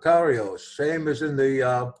 Makarios, same as in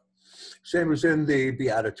the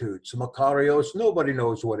Beatitudes. Makarios, nobody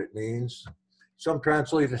knows what it means. Some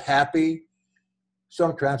translate it happy,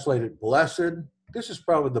 some translate it blessed. This is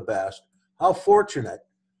probably the best. How fortunate.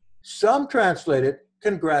 Some translate it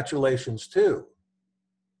congratulations too.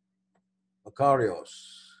 Makarios.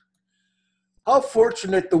 How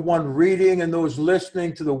fortunate the one reading and those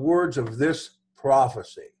listening to the words of this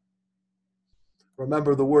prophecy.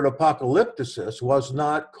 Remember, the word apocalypticus was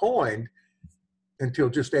not coined until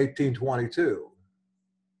just 1822.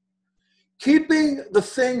 Keeping the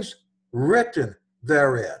things written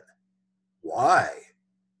therein. Why?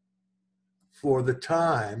 For the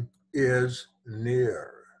time is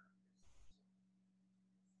near.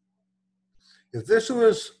 If this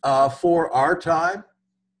was for our time,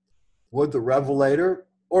 would the revelator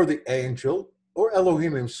or the angel or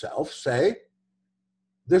Elohim himself say,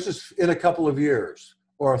 this is in a couple of years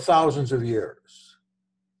or thousands of years?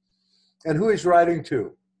 And who he's writing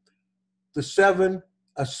to? The 7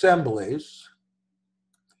 assemblies,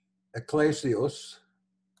 ecclesios,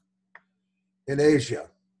 in Asia.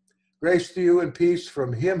 Grace to you and peace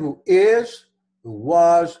from him who is, who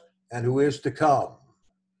was, and who is to come.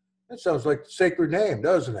 That sounds like the sacred name,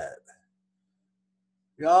 doesn't it?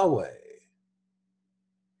 Yahweh.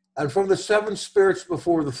 And from the 7 spirits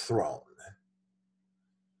before the throne.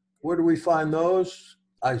 Where do we find those?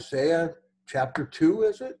 Isaiah chapter 2,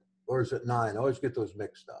 is it? Or is it 9? I always get those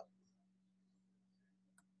mixed up.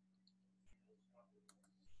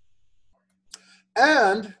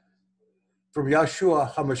 And from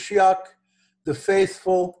Yahshua HaMashiach, the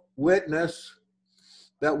faithful witness.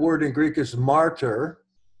 That word in Greek is martyr.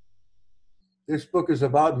 This book is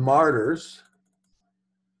about martyrs.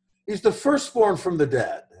 He's the firstborn from the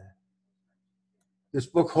dead. This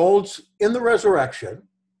book holds in the resurrection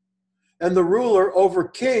and the ruler over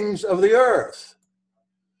kings of the earth.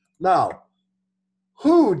 Now,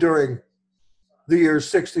 who during the years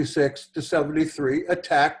 66 to 73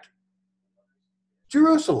 attacked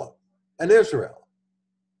Jerusalem and Israel?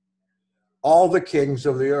 All the kings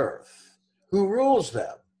of the earth. Who rules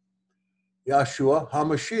them? Yahshua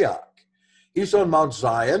HaMashiach. He's on Mount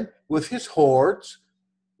Zion with his hordes,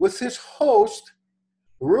 with his host,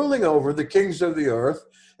 ruling over the kings of the earth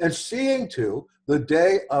and seeing to the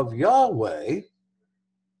day of Yahweh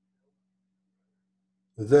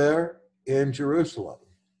there in Jerusalem.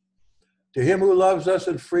 To him who loves us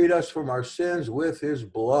and freed us from our sins with his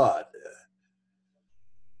blood.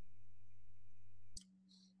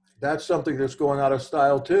 That's something that's going out of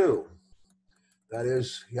style too. That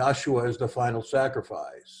is, Yahshua is the final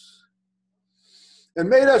sacrifice. And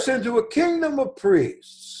made us into a kingdom of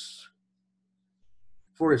priests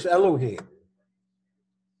for his Elohim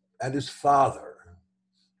and his Father.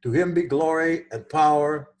 To him be glory and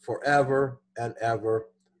power forever and ever.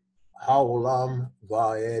 Haolam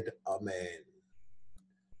va'ed amen.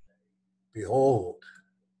 Behold,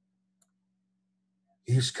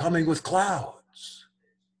 he's coming with clouds,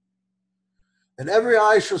 and every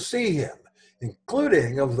eye shall see him,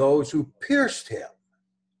 including of those who pierced him.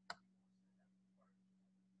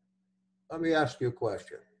 Let me ask you a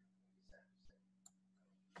question.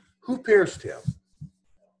 Who pierced him?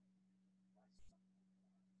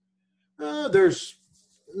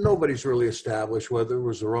 Nobody's really established whether it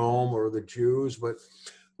was Rome or the Jews, but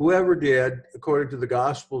whoever did, according to the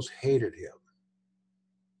Gospels, hated him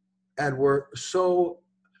and were so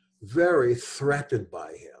very threatened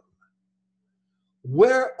by him.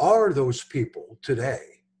 Where are those people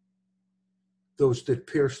today? Those that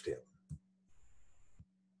pierced him?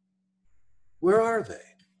 Where are they?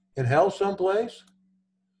 In hell someplace?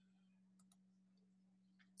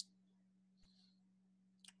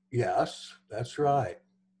 Yes, that's right.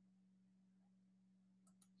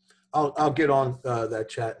 I'll get on that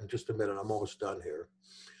chat in just a minute. I'm almost done here.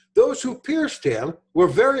 Those who pierced him were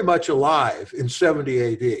very much alive in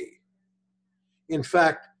 70 AD. In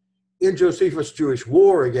fact, in Josephus' Jewish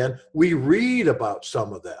War again, we read about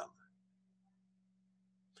some of them.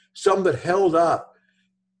 Some that held up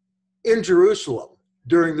in Jerusalem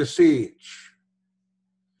during the siege.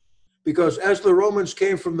 Because as the Romans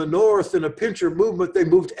came from the north in a pincher movement, they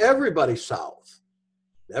moved everybody south.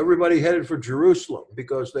 Everybody headed for Jerusalem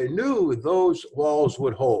because they knew those walls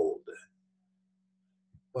would hold.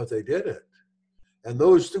 But they didn't. And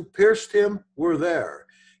those who pierced him were there.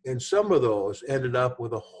 And some of those ended up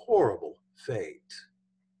with a horrible fate.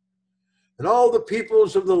 And all the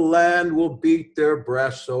peoples of the land will beat their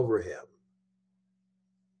breasts over him.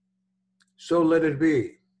 So let it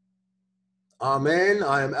be. Amen.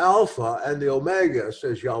 I am Alpha and the Omega,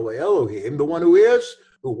 says Yahweh Elohim, the one who is,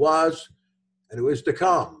 who was, and who is to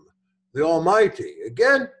come, the Almighty.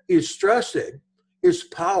 Again, he's stressing his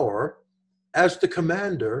power as the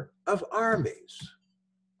commander of armies.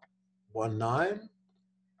 1:9.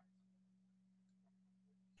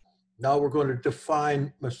 Now we're going to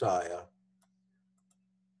define Messiah.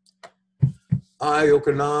 I,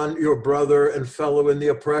 Yochanan, your brother and fellow in the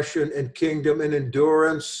oppression and kingdom and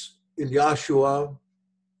endurance in Yahshua,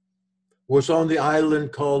 was on the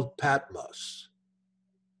island called Patmos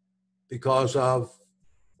because of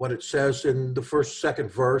what it says in the second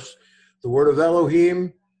verse, the word of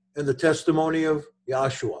Elohim and the testimony of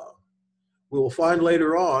Yahshua. We will find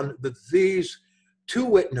later on that these two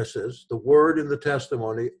witnesses, the word and the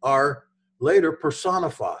testimony, are later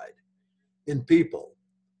personified in people.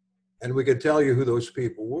 And we can tell you who those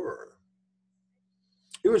people were.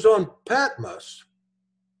 He was on Patmos,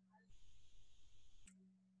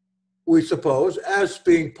 we suppose, as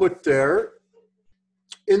being put there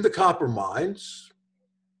in the copper mines.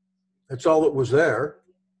 That's all that was there,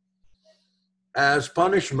 as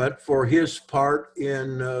punishment for his part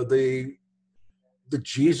in the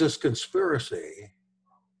Jesus conspiracy.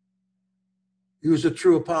 He was a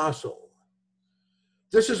true apostle.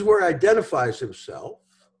 This is where he identifies himself.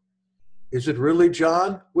 Is it really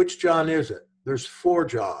John? Which John is it? There's 4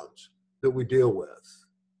 Johns that we deal with.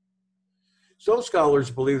 Some scholars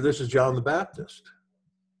believe this is John the Baptist.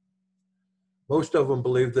 Most of them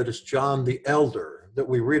believe that it's John the Elder that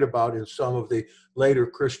we read about in some of the later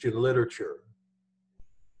Christian literature.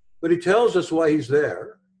 But he tells us why he's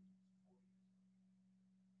there.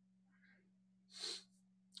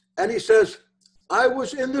 And he says, I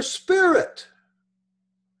was in the Spirit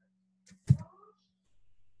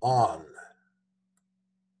on.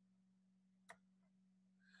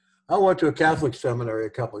 I went to a Catholic seminary a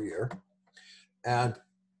couple of years, and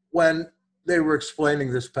when they were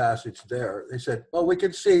explaining this passage there, they said, well, we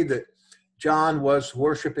can see that John was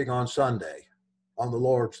worshiping on Sunday, on the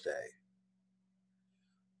Lord's Day.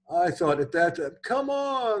 I thought at that time, come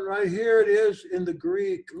on, right here it is in the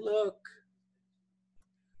Greek, look.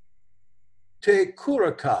 Te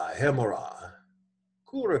kurakai hemora,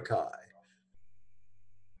 kurakai.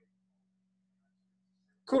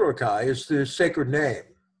 Kurakai is the sacred name.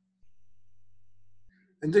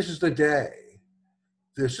 And this is the day.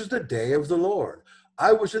 This is the day of the Lord.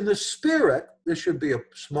 I was in the Spirit, this should be a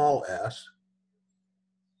small s,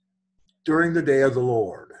 during the day of the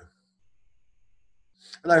Lord.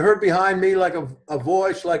 And I heard behind me like a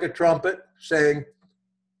voice, like a trumpet, saying,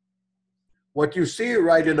 what you see,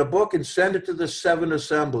 write in a book and send it to the 7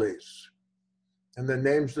 assemblies. And then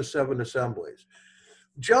names the 7 assemblies.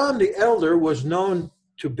 John the Elder was known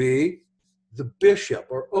to be the bishop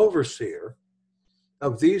or overseer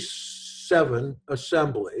of these 7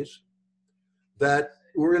 assemblies that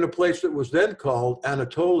were in a place that was then called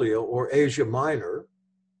Anatolia or Asia Minor,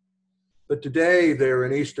 but today they're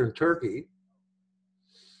in Eastern Turkey.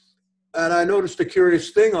 And I noticed a curious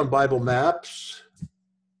thing on Bible maps.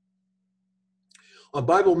 On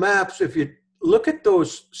Bible maps, if you look at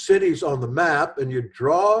those cities on the map and you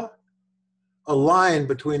draw a line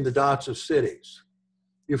between the dots of cities,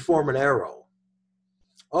 you form an arrow.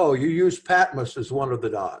 Oh, you use Patmos as one of the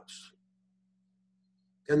dots.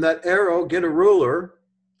 And that arrow, get a ruler,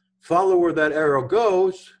 follow where that arrow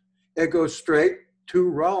goes, it goes straight to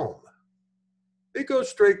Rome. It goes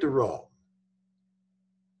straight to Rome.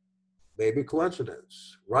 Maybe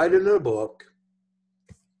coincidence. Write it in a book.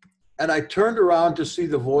 And I turned around to see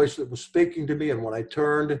the voice that was speaking to me. And when I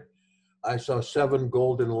turned, I saw 7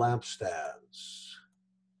 golden lampstands.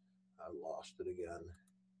 I lost it again.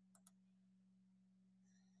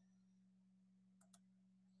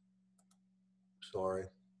 Sorry.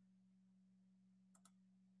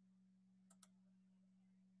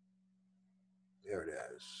 There it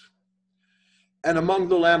is. And among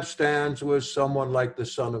the lampstands was someone like the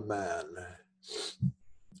Son of Man.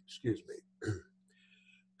 Excuse me.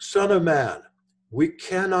 Son of Man. We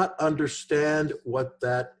cannot understand what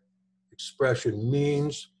that expression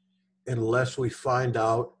means unless we find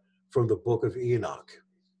out from the book of Enoch.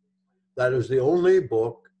 That is the only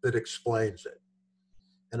book that explains it.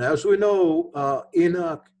 And as we know,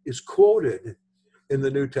 Enoch is quoted in the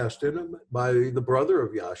New Testament by the brother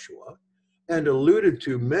of Yahshua and alluded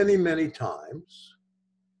to many, many times.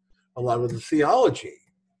 A lot of the theology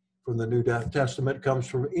from the New Testament comes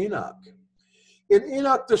from Enoch. In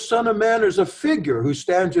Enoch, the Son of Man is a figure who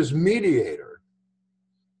stands as mediator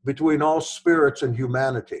between all spirits and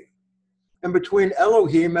humanity, and between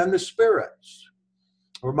Elohim and the spirits.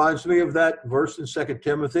 It reminds me of that verse in 2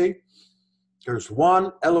 Timothy. There's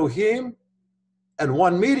one Elohim and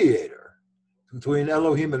one mediator between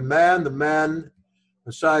Elohim and man, the man,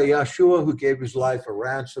 Messiah Yahshua, who gave his life a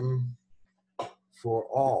ransom for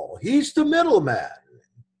all. He's the middleman.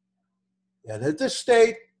 And at this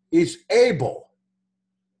state, he's able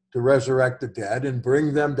to resurrect the dead and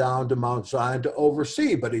bring them down to Mount Zion to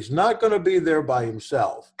oversee. But he's not going to be there by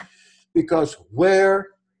himself, because where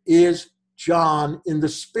is John in the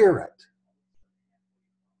Spirit.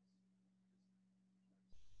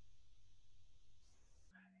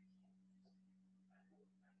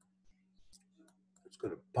 It's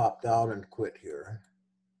going to pop down and quit here.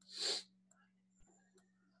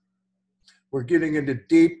 We're getting into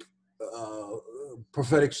deep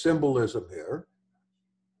prophetic symbolism here.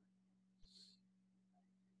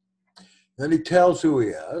 Then he tells who he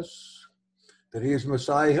is, that he is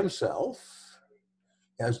Messiah himself,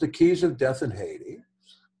 has the keys of death and Hades.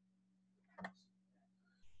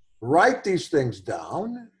 Write these things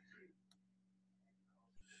down.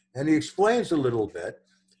 And he explains a little bit,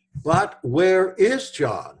 but where is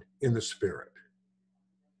John in the Spirit?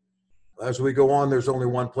 As we go on, there's only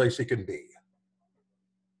one place he can be.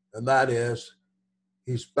 And that is,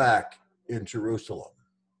 he's back in Jerusalem,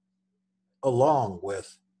 along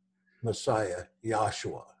with Messiah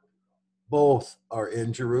YHWH. Both are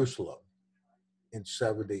in Jerusalem in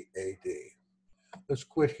 70 AD. Let's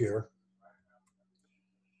quit here.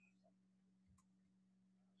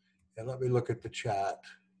 And let me look at the chat.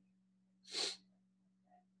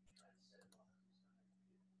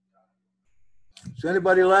 Is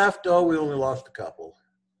anybody left? Oh, we only lost a couple.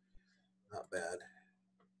 Not bad.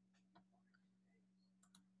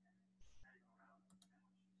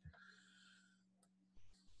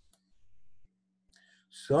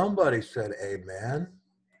 Somebody said amen.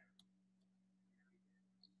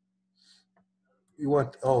 You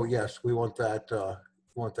want, oh yes, we want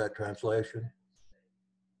that translation.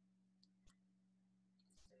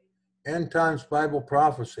 End times Bible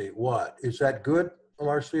prophecy. What? Is that good,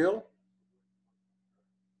 Marcel?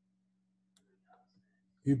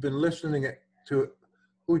 You've been listening to it.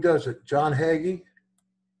 Who does it? John Hagee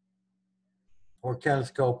or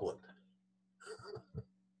Kenneth Copeland?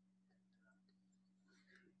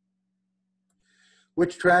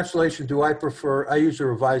 Which translation do I prefer? I use the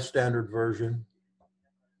Revised Standard Version.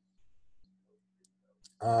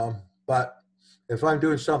 But if I'm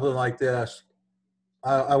doing something like this,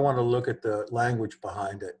 I want to look at the language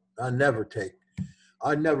behind it. I never take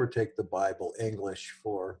the Bible English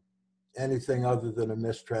for anything other than a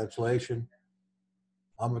mistranslation.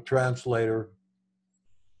 I'm a translator,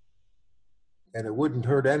 and it wouldn't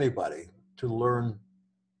hurt anybody to learn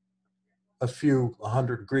a few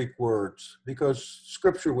 100 Greek words, because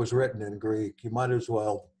scripture was written in Greek. You might as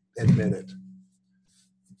well admit it.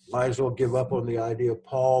 Might as well give up on the idea of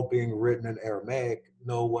Paul being written in Aramaic.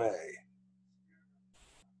 No way.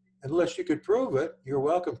 Unless you could prove it, you're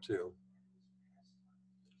welcome to.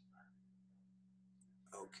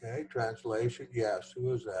 Okay, translation, yes.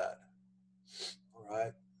 Who is that? All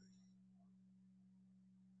right.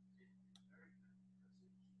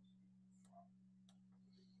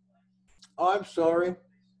 Oh, I'm sorry.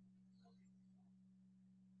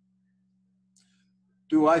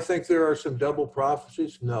 Do I think there are some double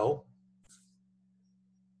prophecies? No.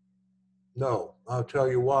 No, I'll tell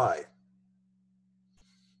you why.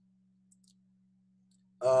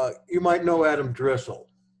 You might know Adam Drissel.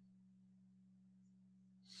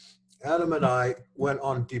 Adam and I went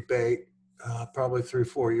on debate probably 3 or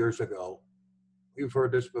 4 years ago. You've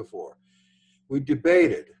heard this before. We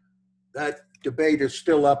debated. That debate is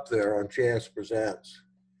still up there on JS Presents.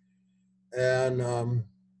 And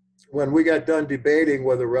when we got done debating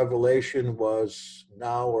whether Revelation was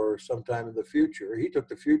now or sometime in the future, he took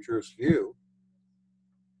the futurist view.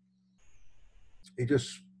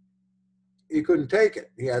 He couldn't take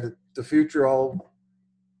it. He had the future all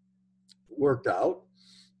worked out.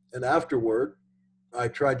 And afterward, I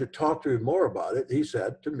tried to talk to him more about it. He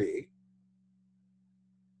said to me,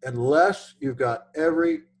 unless you've got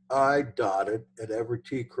every I dotted and every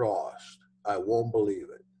T crossed, I won't believe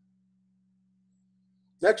it.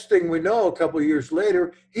 Next thing we know, a couple of years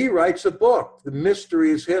later, he writes a book, The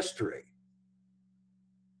Mystery is History,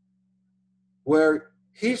 where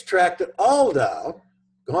he's tracked it all down,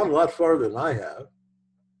 gone a lot farther than I have,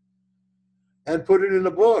 and put it in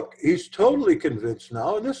a book. He's totally convinced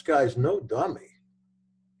now, and this guy's no dummy.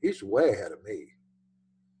 He's way ahead of me.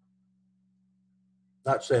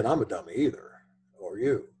 Not saying I'm a dummy either, or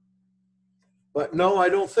you. But no, I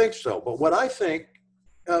don't think so. But what I think,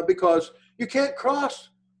 because you can't cross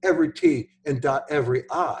every T and dot every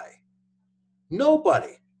I.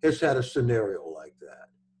 Nobody has had a scenario like that.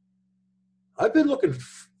 I've been looking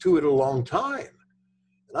to it a long time.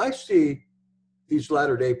 And I see these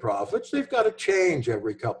latter-day prophets, they've got to change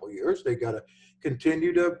every couple of years. They've got to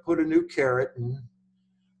continue to put a new carrot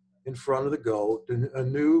in front of the goat, a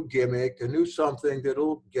new gimmick, a new something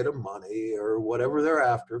that'll get them money or whatever they're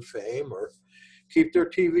after, fame, or keep their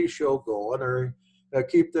TV show going, or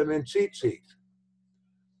keep them in seat.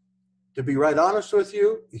 To be right honest with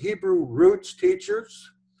you, Hebrew roots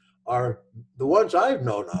teachers are the ones I've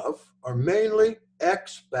known of are mainly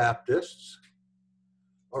ex-Baptists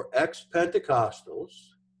or ex-Pentecostals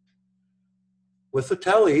with a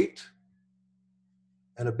talit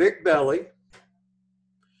and a big belly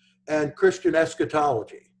and Christian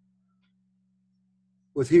eschatology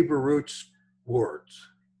with Hebrew roots words.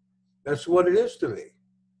 That's what it is to me.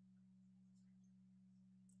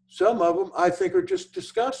 Some of them I think are just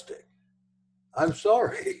disgusting. I'm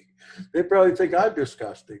sorry. They probably think I'm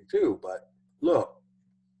disgusting too, but look,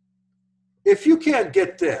 if you can't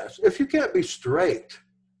get this, if you can't be straight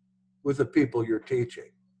with the people you're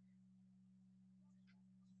teaching,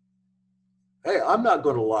 hey, I'm not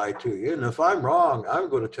going to lie to you. And if I'm wrong, I'm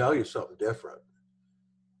going to tell you something different.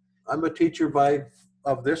 I'm a teacher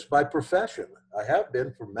of this by profession. I have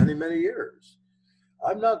been for many, many years.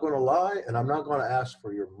 I'm not going to lie, and I'm not going to ask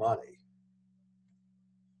for your money.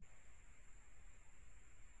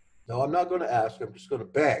 No, I'm not going to ask. I'm just going to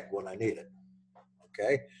beg when I need it.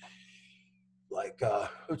 Okay? Like,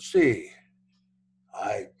 let's see.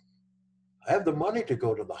 I have the money to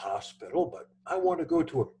go to the hospital, but I want to go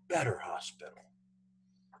to a better hospital.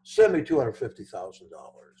 Send me $250,000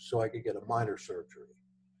 so I could get a minor surgery.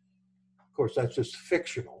 Of course, that's just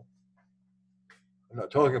fictional. I'm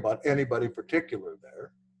not talking about anybody particular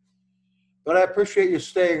there. But I appreciate you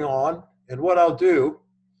staying on. And what I'll do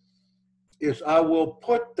is I will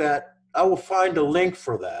find a link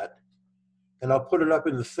for that, and I'll put it up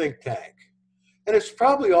in the think tank. And it's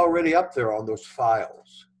probably already up there on those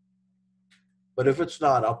files. But if it's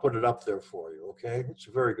not, I'll put it up there for you, okay? It's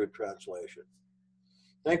a very good translation.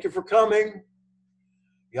 Thank you for coming.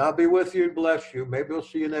 Yah be with you and bless you. Maybe I'll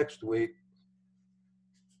see you next week.